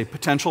if it's a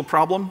potential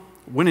problem.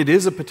 When it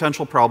is a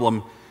potential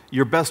problem,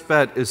 your best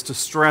bet is to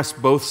stress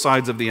both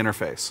sides of the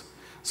interface.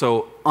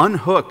 So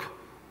unhook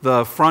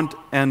the front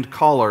end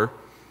caller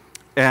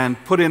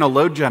and put in a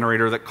load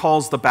generator that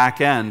calls the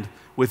back end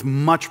with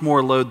much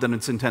more load than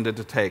it's intended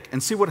to take,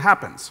 and see what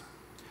happens.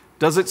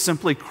 Does it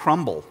simply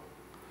crumble?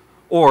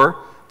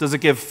 Or does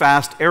it give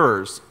fast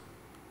errors?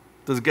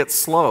 Does it get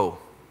slow?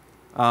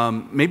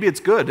 Maybe it's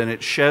good and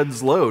it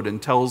sheds load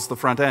and tells the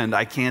front end,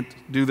 I can't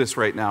do this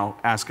right now,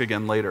 ask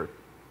again later.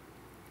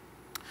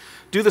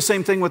 Do the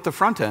same thing with the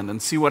front end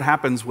and see what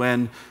happens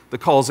when the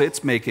calls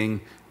it's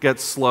making get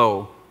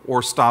slow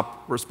or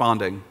stop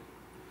responding.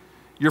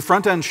 Your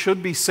front end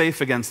should be safe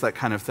against that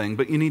kind of thing,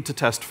 but you need to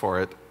test for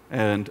it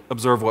and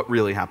observe what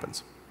really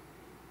happens.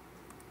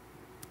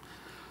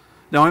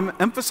 Now, I'm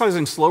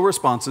emphasizing slow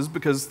responses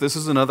because this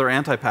is another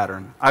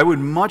anti-pattern. I would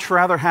much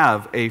rather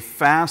have a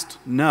fast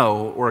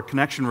no or a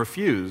connection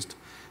refused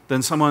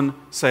than someone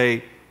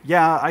say,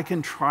 yeah, I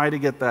can try to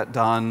get that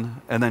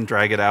done, and then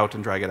drag it out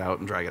and drag it out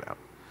and drag it out.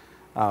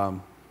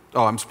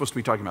 Oh, I'm supposed to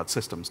be talking about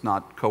systems,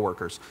 not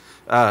coworkers.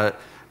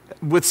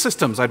 With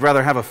systems, I'd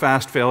rather have a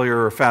fast failure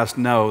or a fast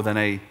no than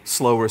a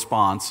slow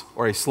response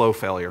or a slow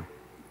failure.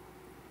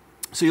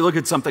 So you look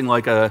at something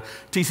like a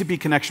TCP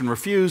connection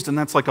refused, and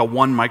that's like a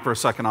 1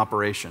 microsecond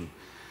operation.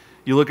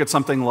 You look at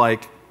something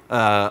like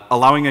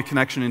allowing a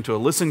connection into a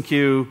listen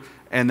queue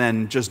and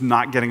then just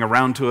not getting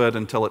around to it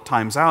until it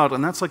times out,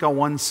 and that's like a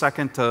 1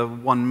 second to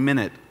 1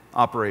 minute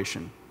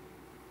operation.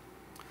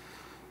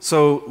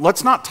 So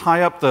let's not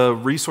tie up the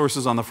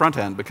resources on the front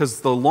end,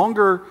 because the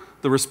longer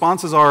the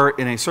responses are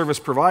in a service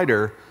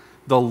provider,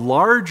 the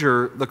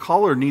larger the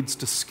caller needs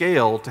to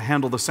scale to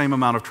handle the same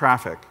amount of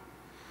traffic.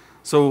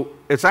 So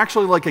it's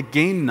actually like a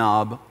gain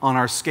knob on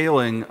our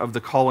scaling of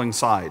the calling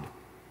side.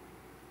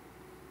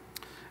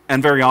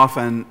 And very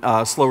often,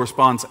 slow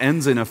response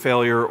ends in a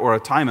failure or a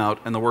timeout,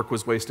 and the work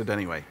was wasted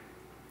anyway.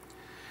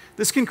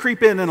 This can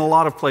creep in a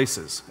lot of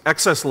places.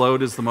 Excess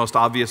load is the most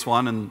obvious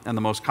one and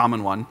the most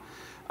common one.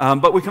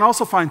 But we can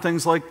also find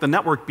things like the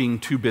network being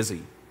too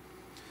busy.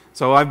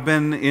 So I've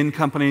been in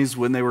companies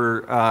when they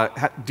were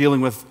dealing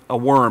with a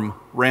worm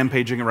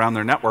rampaging around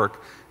their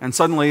network, and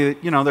suddenly,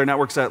 their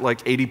network's at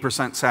like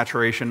 80%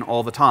 saturation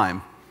all the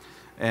time,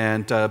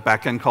 and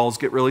back-end calls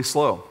get really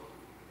slow.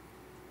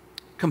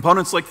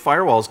 Components like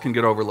firewalls can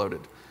get overloaded.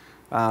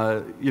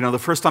 The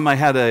first time I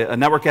had a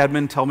network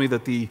admin tell me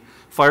that the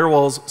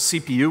firewall's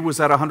CPU was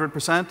at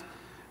 100%,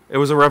 it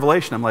was a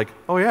revelation. I'm like,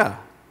 oh yeah,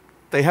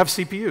 they have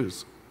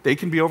CPUs. They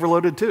can be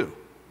overloaded too.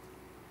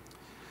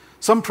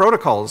 Some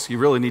protocols you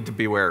really need to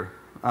beware.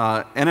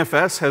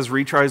 NFS has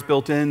retries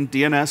built in,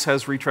 DNS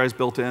has retries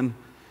built in.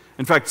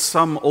 In fact,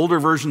 some older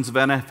versions of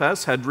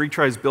NFS had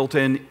retries built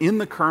in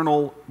the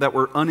kernel that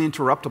were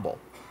uninterruptible.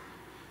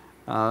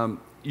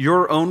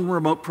 Your own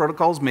remote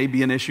protocols may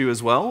be an issue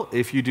as well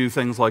if you do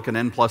things like an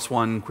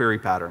N+1 query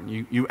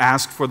pattern. You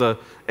ask for the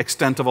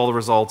extent of all the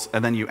results,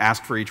 and then you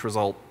ask for each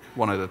result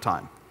one at a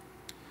time.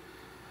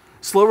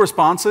 Slow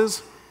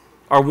responses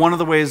are one of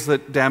the ways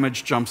that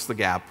damage jumps the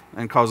gap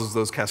and causes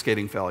those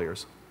cascading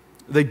failures.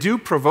 They do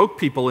provoke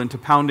people into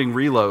pounding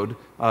reload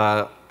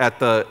at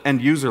the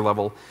end user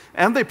level,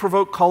 and they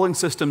provoke calling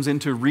systems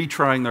into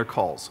retrying their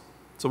calls.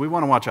 So we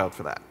want to watch out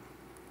for that.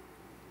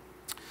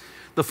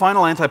 The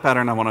final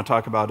anti-pattern I want to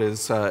talk about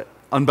is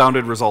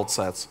unbounded result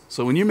sets.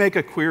 So when you make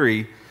a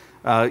query,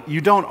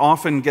 you don't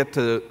often get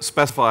to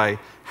specify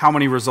how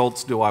many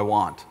results do I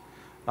want.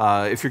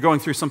 If you're going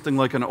through something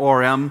like an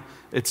ORM,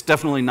 it's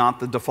definitely not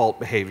the default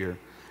behavior.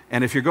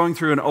 And if you're going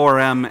through an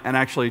ORM and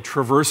actually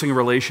traversing a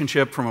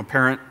relationship from a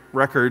parent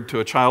record to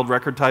a child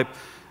record type,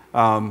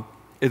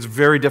 it's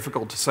very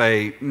difficult to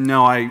say,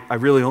 no, I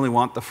really only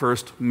want the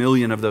first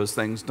million of those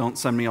things. Don't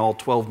send me all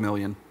 12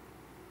 million.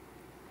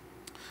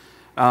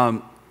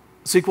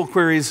 SQL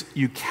queries,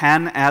 you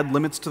can add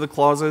limits to the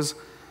clauses,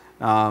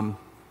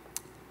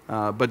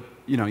 but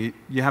you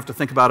have to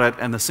think about it,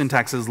 and the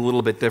syntax is a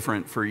little bit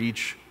different for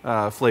each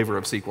flavor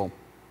of SQL.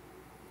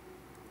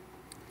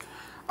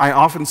 I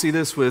often see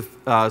this with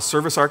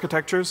service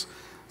architectures.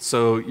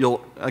 So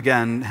you'll,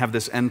 again, have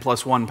this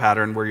N+1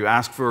 pattern where you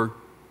ask for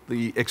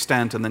the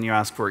extent and then you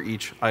ask for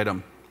each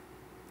item.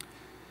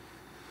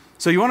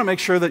 So you want to make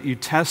sure that you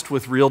test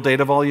with real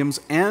data volumes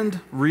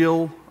and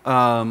real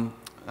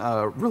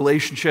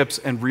relationships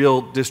and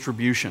real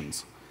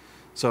distributions.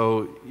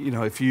 So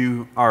if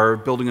you are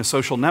building a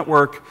social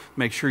network,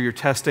 make sure you're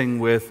testing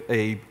with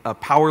a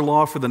power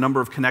law for the number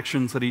of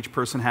connections that each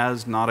person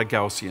has, not a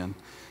Gaussian.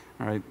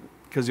 All right?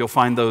 Because you'll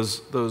find those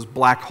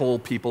black hole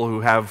people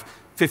who have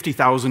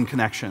 50,000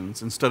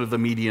 connections instead of the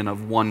median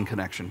of 1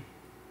 connection.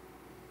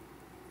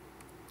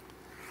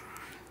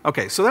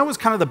 Okay, so that was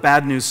kind of the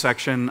bad news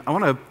section. I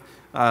want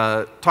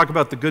to talk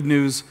about the good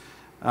news.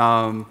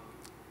 One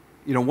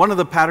of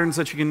the patterns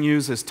that you can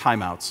use is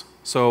timeouts.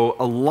 So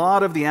a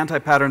lot of the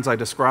anti-patterns I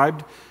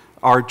described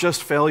are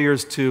just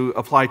failures to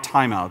apply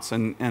timeouts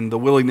and the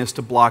willingness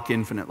to block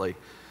infinitely.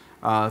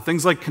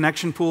 Things like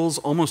connection pools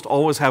almost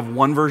always have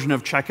one version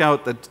of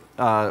checkout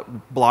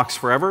that blocks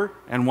forever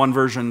and one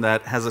version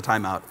that has a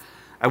timeout.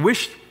 I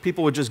wish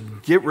people would just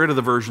get rid of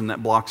the version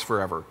that blocks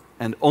forever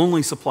and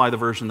only supply the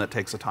version that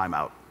takes a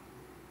timeout.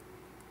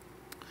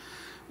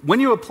 When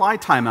you apply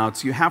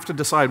timeouts, you have to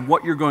decide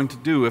what you're going to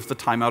do if the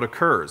timeout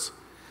occurs.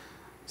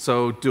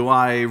 So do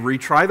I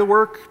retry the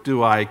work?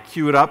 Do I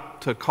queue it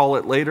up to call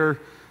it later?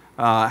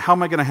 How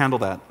am I going to handle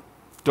that?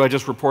 Do I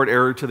just report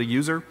error to the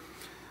user?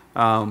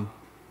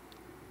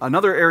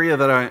 Another area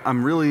that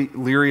I'm really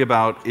leery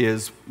about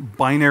is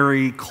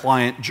binary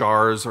client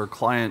jars or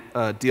client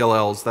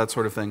DLLs, that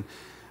sort of thing.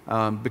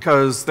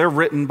 Because they're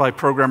written by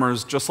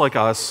programmers just like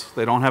us.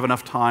 They don't have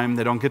enough time.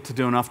 They don't get to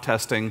do enough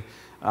testing.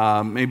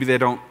 Maybe they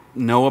don't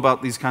know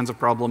about these kinds of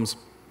problems.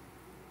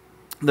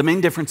 The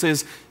main difference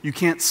is you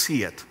can't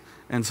see it.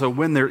 And so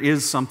when there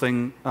is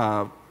something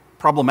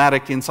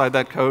problematic inside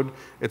that code,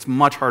 it's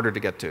much harder to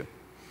get to.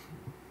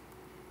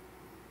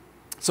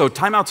 So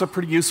timeouts are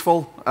pretty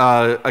useful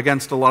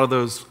against a lot of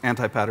those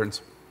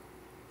anti-patterns.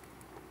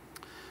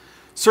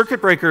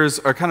 Circuit breakers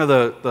are kind of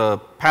the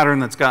pattern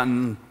that's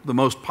gotten the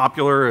most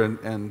popular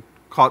and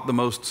caught the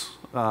most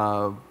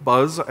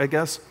buzz, I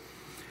guess.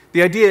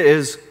 The idea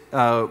is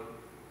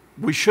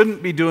we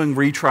shouldn't be doing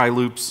retry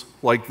loops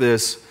like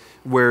this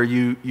where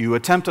you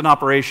attempt an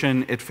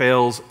operation, it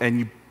fails, and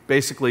you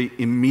basically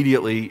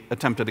immediately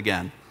attempt it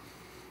again.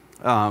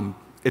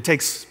 It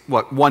takes,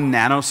 what, 1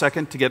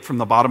 nanosecond to get from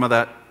the bottom of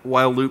that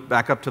while loop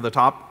back up to the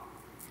top?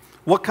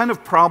 What kind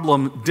of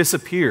problem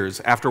disappears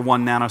after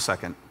 1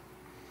 nanosecond?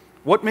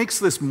 What makes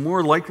this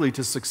more likely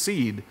to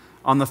succeed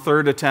on the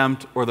 3rd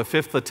attempt or the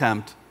 5th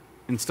attempt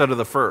instead of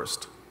the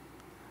 1st?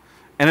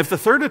 And if the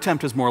 3rd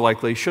attempt is more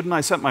likely, shouldn't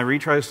I set my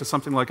retries to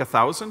something like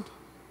 1,000?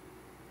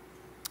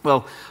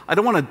 Well, I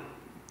don't want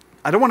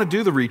to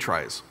do the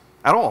retries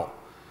at all.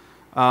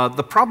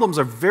 The problems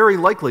are very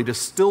likely to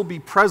still be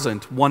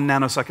present 1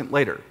 nanosecond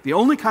later. The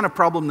only kind of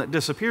problem that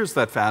disappears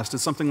that fast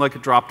is something like a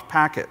dropped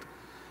packet,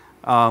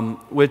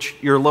 which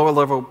your lower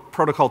level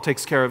protocol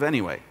takes care of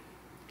anyway.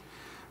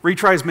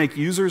 Retries make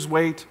users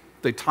wait.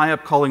 They tie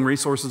up calling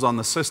resources on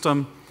the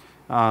system.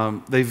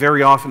 They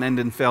very often end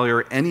in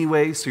failure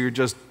anyway, so you're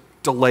just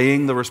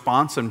delaying the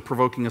response and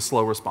provoking a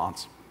slow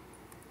response.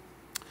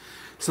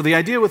 So the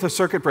idea with a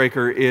circuit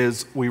breaker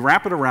is we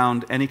wrap it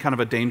around any kind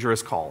of a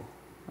dangerous call.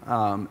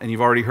 And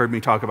you've already heard me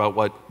talk about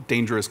what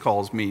dangerous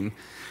calls mean.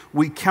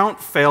 We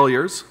count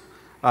failures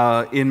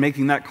in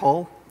making that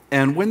call,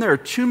 and when there are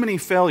too many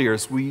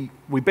failures, we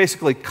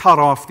basically cut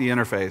off the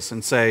interface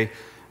and say,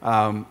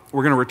 we're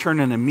going to return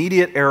an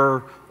immediate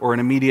error or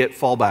an immediate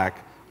fallback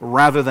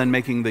rather than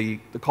making the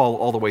call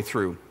all the way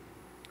through.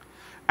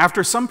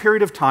 After some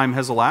period of time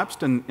has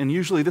elapsed, and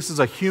usually this is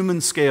a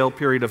human scale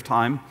period of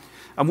time,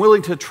 I'm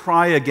willing to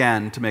try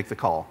again to make the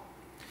call.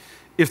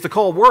 If the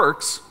call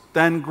works,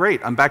 then great,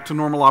 I'm back to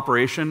normal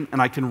operation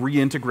and I can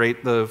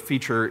reintegrate the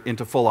feature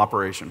into full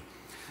operation.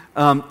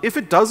 If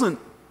it doesn't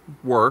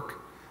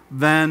work,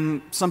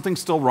 then something's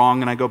still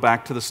wrong and I go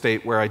back to the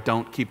state where I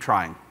don't keep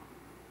trying.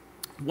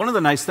 One of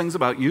the nice things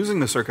about using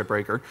the circuit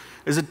breaker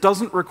is it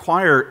doesn't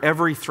require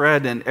every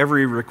thread and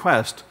every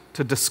request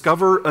to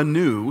discover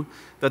anew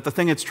that the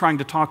thing it's trying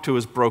to talk to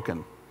is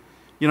broken.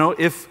 You know,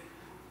 if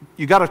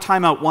you got a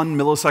timeout 1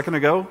 millisecond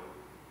ago,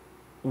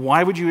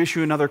 why would you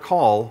issue another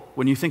call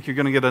when you think you're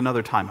going to get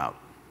another timeout?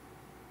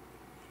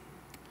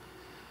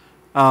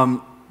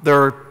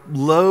 There are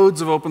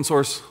loads of open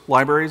source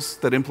libraries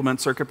that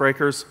implement circuit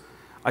breakers.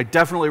 I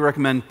definitely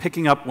recommend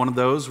picking up one of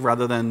those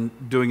rather than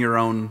doing your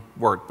own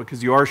work,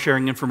 because you are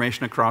sharing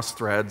information across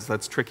threads.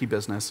 That's tricky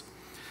business.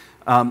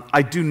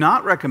 I do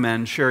not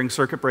recommend sharing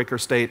circuit breaker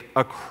state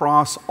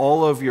across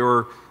all of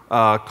your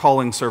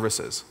calling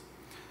services.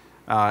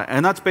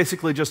 And that's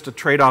basically just a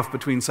trade-off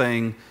between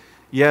saying,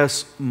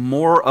 yes,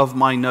 more of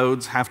my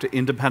nodes have to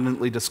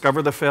independently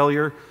discover the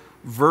failure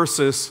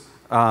versus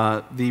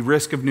the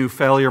risk of new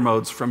failure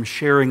modes from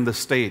sharing the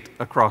state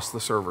across the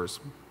servers.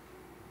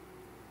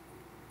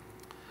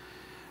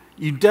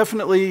 You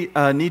definitely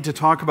need to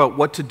talk about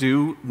what to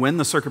do when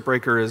the circuit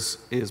breaker is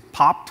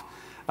popped.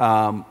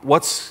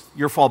 What's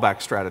your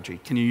fallback strategy?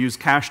 Can you use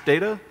cached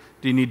data?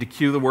 Do you need to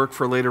queue the work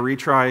for a later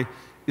retry?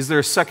 Is there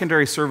a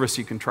secondary service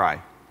you can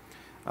try?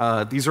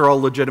 These are all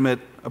legitimate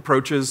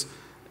approaches.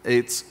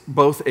 It's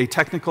both a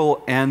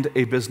technical and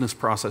a business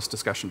process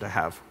discussion to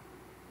have.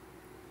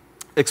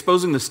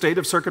 Exposing the state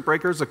of circuit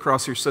breakers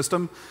across your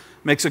system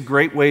makes a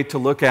great way to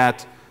look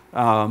at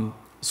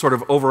sort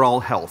of overall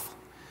health.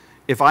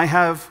 If I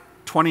have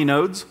 20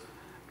 nodes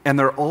and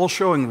they're all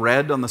showing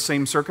red on the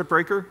same circuit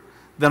breaker,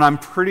 then I'm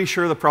pretty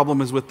sure the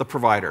problem is with the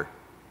provider.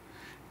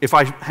 If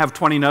I have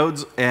 20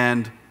 nodes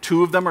and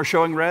 2 of them are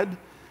showing red,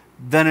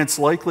 then it's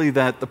likely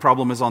that the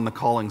problem is on the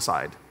calling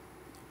side,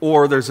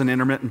 or there's an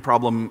intermittent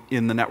problem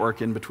in the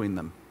network in between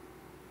them.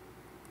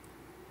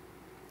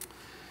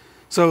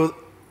 So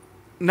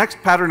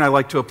next pattern I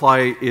like to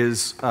apply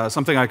is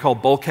something I call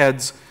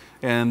bulkheads.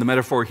 And the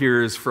metaphor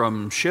here is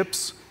from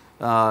ships.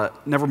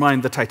 Never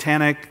mind the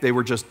Titanic. They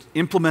were just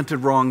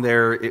implemented wrong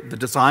there. The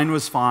design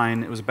was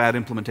fine. It was a bad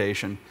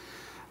implementation.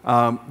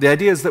 The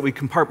idea is that we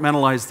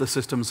compartmentalize the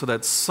system so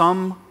that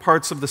some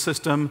parts of the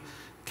system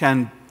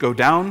can go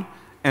down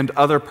and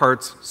other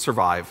parts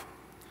survive.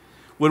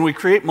 When we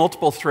create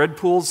multiple thread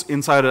pools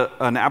inside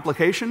an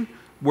application,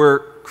 we're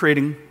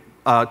creating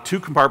 2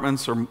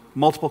 compartments or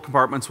multiple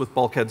compartments with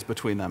bulkheads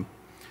between them.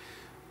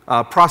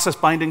 Process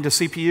binding to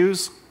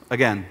CPUs,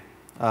 again,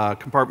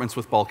 compartments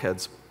with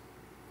bulkheads.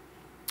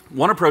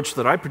 One approach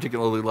that I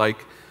particularly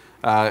like,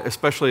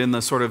 especially in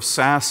the sort of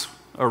SaaS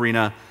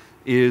arena,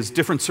 is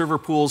different server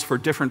pools for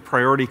different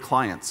priority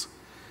clients.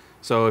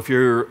 So if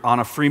you're on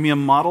a freemium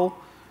model,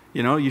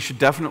 you should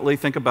definitely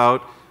think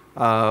about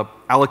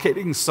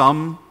allocating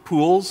some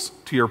pools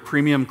to your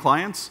premium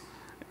clients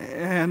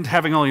and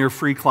having all your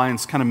free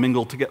clients kind of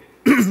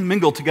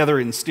mingle together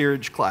in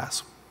steerage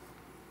class.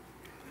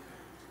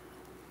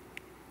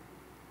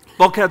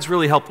 Bulkheads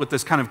really help with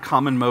this kind of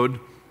common mode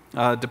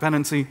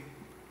dependency.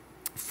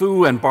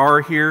 Foo and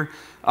bar here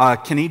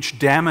can each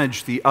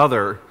damage the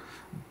other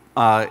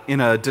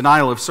in a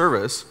denial of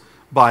service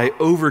by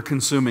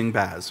over-consuming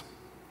BAS.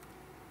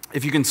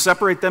 If you can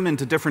separate them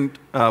into different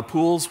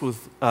pools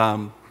with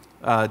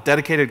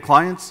dedicated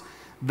clients,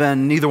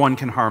 then neither one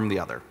can harm the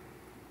other.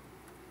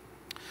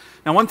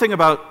 Now, one thing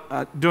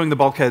about doing the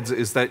bulkheads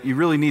is that you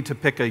really need to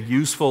pick a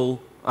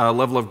useful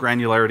level of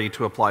granularity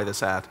to apply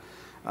this at.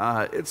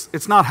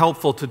 It's not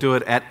helpful to do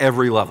it at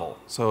every level.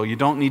 So you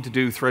don't need to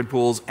do thread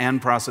pools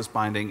and process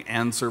binding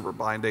and server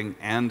binding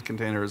and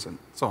containers and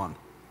so on.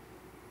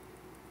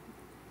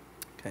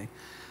 Okay,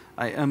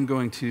 I am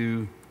going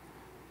to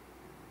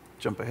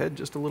jump ahead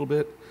just a little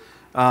bit.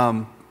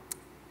 The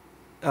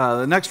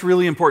next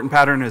really important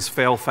pattern is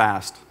fail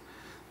fast.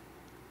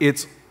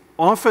 It's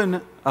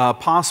often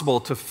possible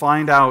to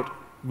find out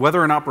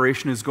whether an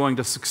operation is going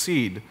to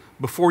succeed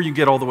before you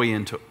get all the way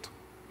into it.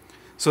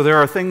 So there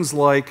are things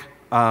like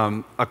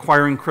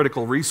acquiring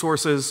critical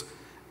resources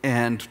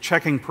and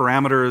checking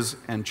parameters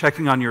and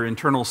checking on your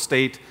internal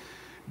state.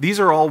 These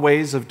are all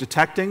ways of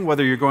detecting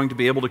whether you're going to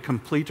be able to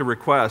complete a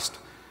request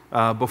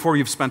before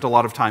you've spent a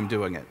lot of time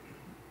doing it.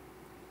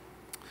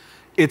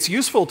 It's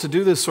useful to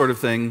do this sort of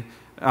thing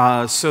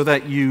so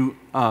that you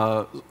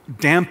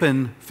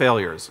dampen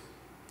failures.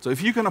 So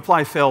if you can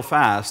apply fail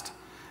fast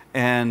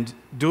and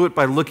do it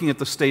by looking at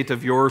the state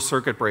of your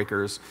circuit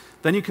breakers,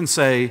 then you can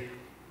say,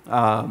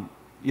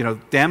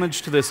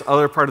 damage to this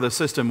other part of the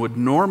system would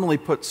normally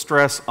put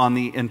stress on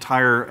the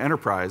entire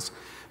enterprise,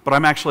 but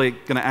I'm actually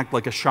going to act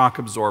like a shock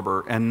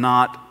absorber and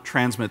not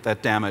transmit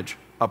that damage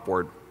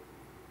upward.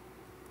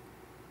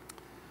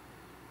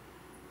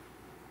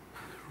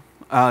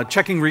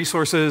 Checking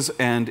resources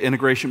and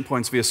integration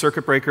points via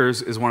circuit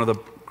breakers is one of the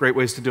great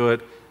ways to do it.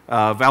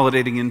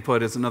 Validating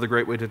input is another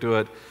great way to do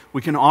it.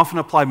 We can often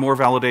apply more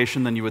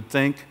validation than you would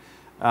think.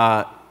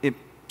 It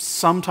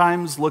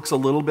sometimes looks a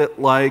little bit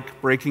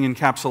like breaking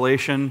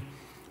encapsulation,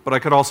 but I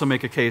could also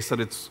make a case that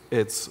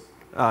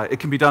it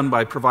can be done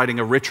by providing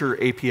a richer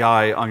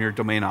API on your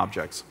domain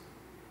objects.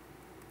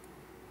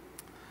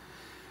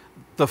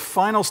 The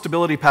final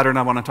stability pattern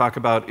I want to talk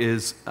about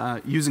is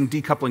using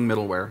decoupling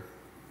middleware.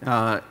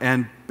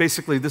 And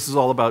basically, this is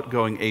all about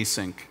going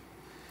async.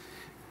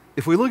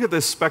 If we look at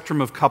this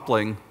spectrum of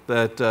coupling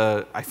that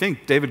I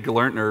think David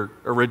Galertner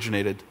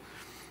originated,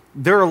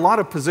 there are a lot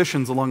of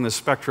positions along this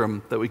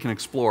spectrum that we can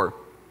explore.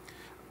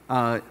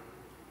 When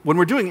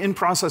we're doing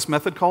in-process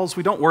method calls,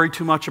 we don't worry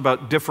too much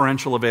about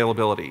differential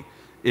availability.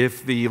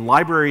 If the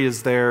library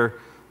is there,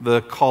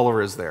 the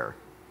caller is there,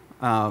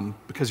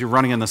 because you're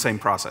running in the same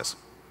process.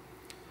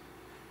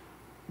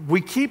 We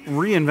keep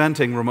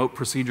reinventing remote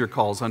procedure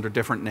calls under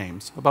different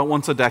names. About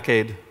once a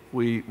decade,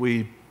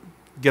 we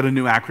get a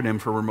new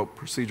acronym for remote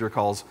procedure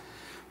calls.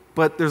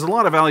 But there's a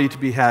lot of value to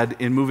be had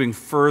in moving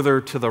further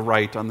to the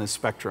right on this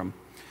spectrum.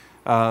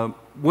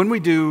 When we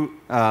do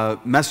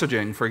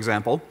messaging, for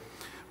example,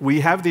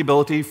 we have the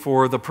ability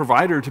for the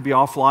provider to be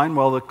offline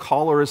while the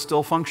caller is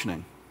still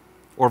functioning,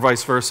 or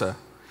vice versa.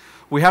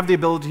 We have the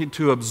ability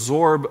to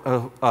absorb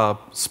a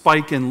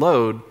spike in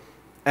load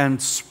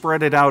and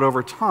spread it out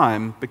over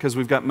time because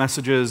we've got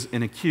messages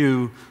in a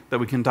queue that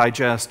we can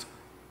digest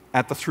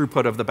at the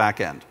throughput of the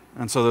back end.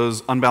 And so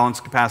those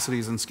unbalanced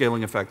capacities and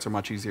scaling effects are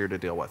much easier to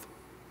deal with.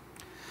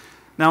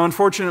 Now,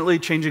 unfortunately,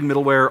 changing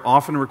middleware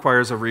often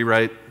requires a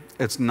rewrite.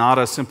 It's not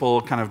a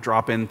simple kind of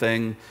drop-in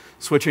thing.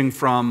 Switching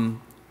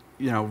from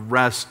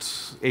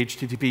REST,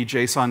 HTTP,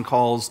 JSON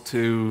calls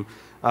to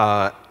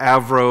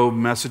Avro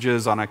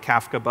messages on a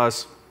Kafka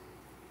bus.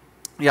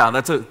 Yeah,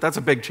 that's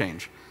a big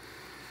change.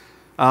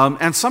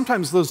 And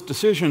sometimes those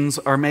decisions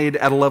are made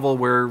at a level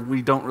where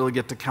we don't really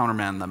get to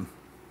countermand them.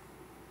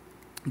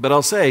 But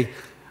I'll say,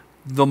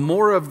 the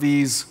more of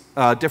these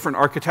different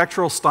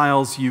architectural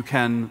styles you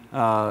can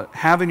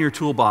have in your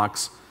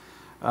toolbox,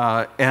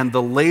 and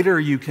the later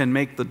you can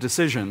make the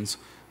decisions,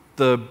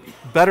 the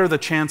better the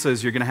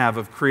chances you're going to have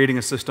of creating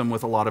a system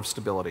with a lot of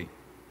stability.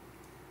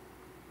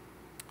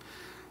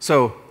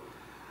 So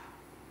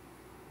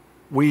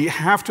we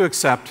have to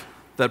accept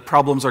that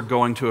problems are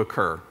going to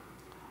occur.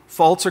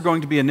 Faults are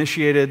going to be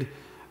initiated.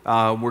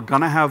 We're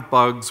going to have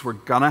bugs. We're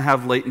going to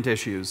have latent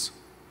issues.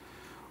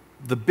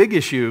 The big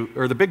issue,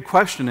 or the big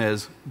question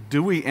is,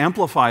 do we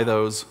amplify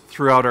those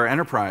throughout our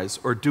enterprise,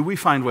 or do we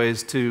find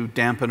ways to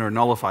dampen or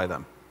nullify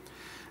them?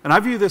 And I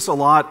view this a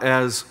lot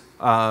as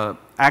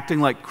acting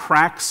like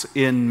cracks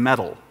in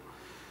metal.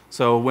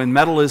 So when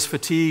metal is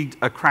fatigued,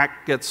 a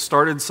crack gets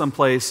started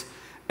someplace,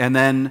 and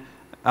then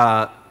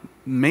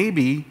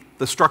maybe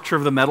the structure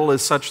of the metal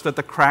is such that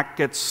the crack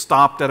gets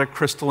stopped at a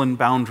crystalline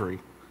boundary,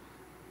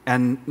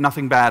 and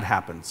nothing bad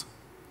happens.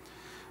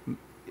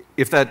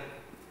 If that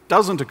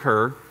doesn't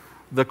occur,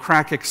 the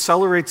crack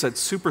accelerates at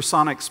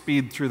supersonic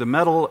speed through the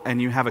metal,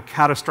 and you have a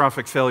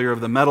catastrophic failure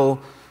of the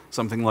metal,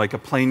 something like a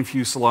plane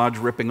fuselage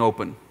ripping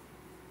open.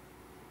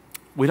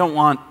 We don't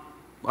want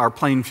our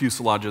plane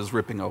fuselages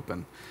ripping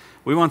open.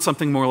 We want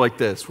something more like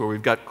this, where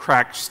we've got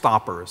crack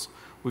stoppers.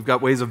 We've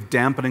got ways of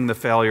dampening the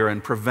failure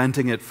and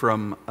preventing it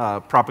from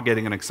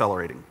propagating and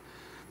accelerating.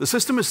 The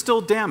system is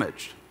still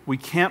damaged. We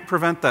can't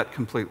prevent that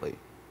completely.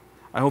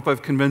 I hope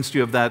I've convinced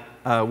you of that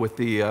with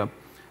the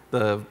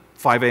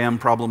 5 a.m.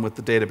 problem with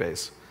the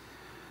database.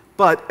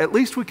 But at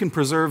least we can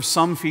preserve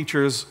some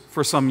features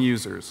for some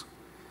users,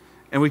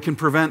 and we can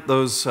prevent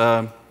those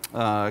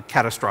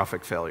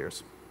catastrophic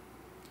failures.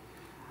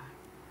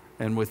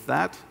 And with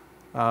that,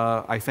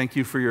 I thank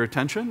you for your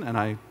attention, and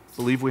I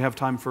believe we have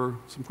time for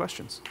some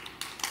questions.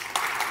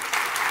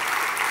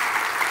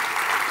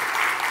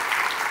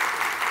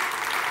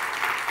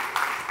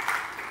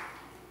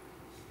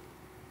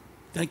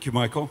 Thank you,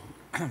 Michael.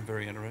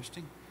 Very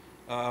interesting.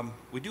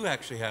 We do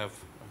actually have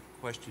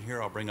a question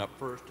here I'll bring up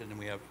first, and then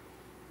we have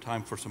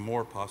time for some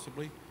more,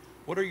 possibly.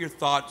 What are your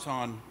thoughts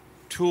on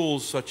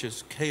tools such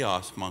as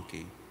Chaos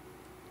Monkey?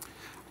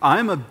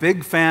 I'm a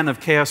big fan of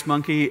Chaos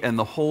Monkey and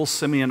the whole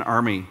Simian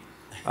army.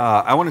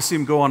 I want to see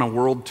them go on a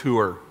world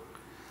tour.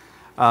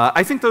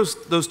 I think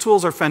those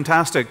tools are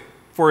fantastic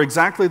for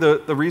exactly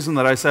the reason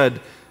that I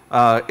said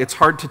it's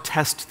hard to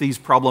test these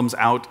problems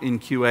out in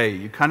QA.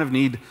 You kind of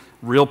need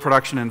real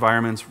production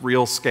environments,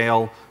 real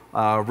scale,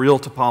 real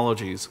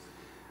topologies.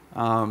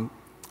 And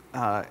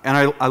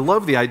I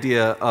love the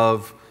idea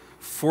of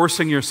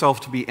forcing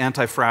yourself to be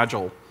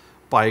anti-fragile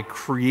by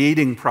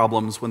creating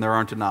problems when there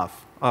aren't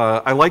enough.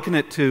 I liken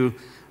it to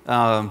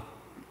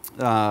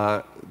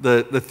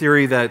the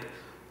theory that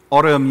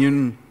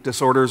autoimmune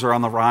disorders are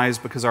on the rise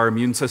because our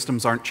immune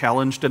systems aren't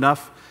challenged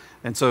enough.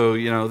 And so,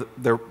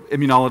 the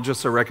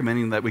immunologists are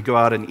recommending that we go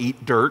out and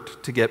eat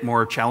dirt to get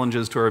more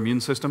challenges to our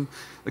immune system.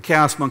 The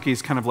Chaos Monkey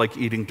is kind of like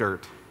eating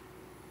dirt.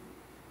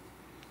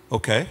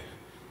 Okay.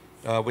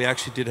 We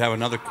actually did have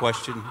another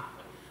question.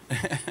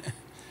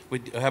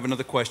 We have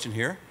another question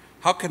here.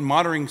 How can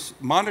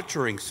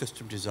monitoring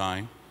system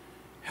design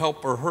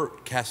help or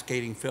hurt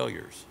cascading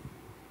failures?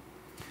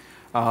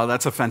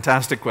 That's a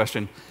fantastic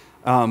question.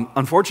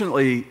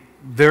 Unfortunately,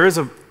 there is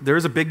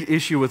a big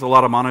issue with a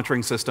lot of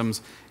monitoring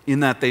systems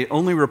in that they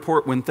only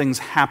report when things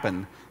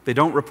happen. They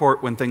don't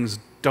report when things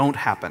don't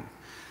happen.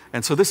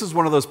 And so this is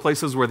one of those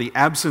places where the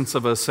absence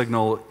of a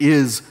signal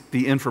is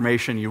the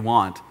information you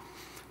want.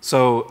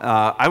 So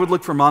I would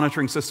look for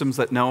monitoring systems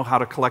that know how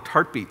to collect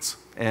heartbeats.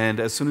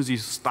 And as soon as you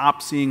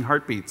stop seeing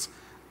heartbeats,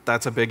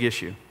 that's a big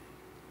issue.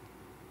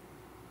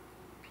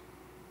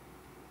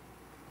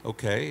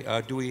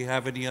 Okay. Do we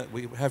have any?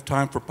 We have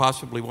time for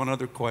possibly one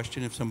other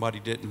question if somebody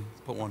didn't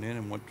put one in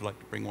and would like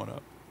to bring one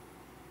up.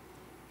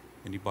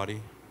 Anybody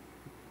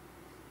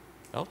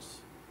else?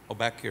 Oh,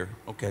 back here.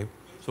 Okay.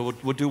 So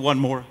we'll do one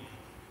more.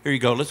 Here you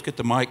go. Let's get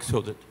the mic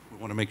so that we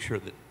want to make sure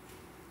that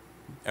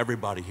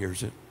everybody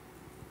hears it.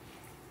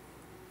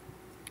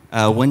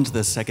 When's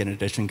the second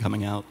edition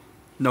coming out?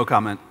 No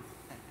comment.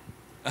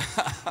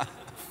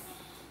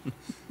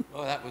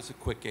 Well, that was a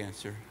quick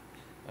answer.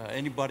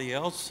 Anybody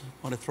else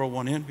want to throw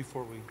one in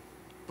before we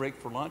break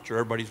for lunch, or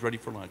everybody's ready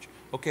for lunch?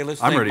 Okay,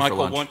 let's thank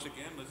Michael once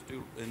again. Let's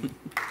do.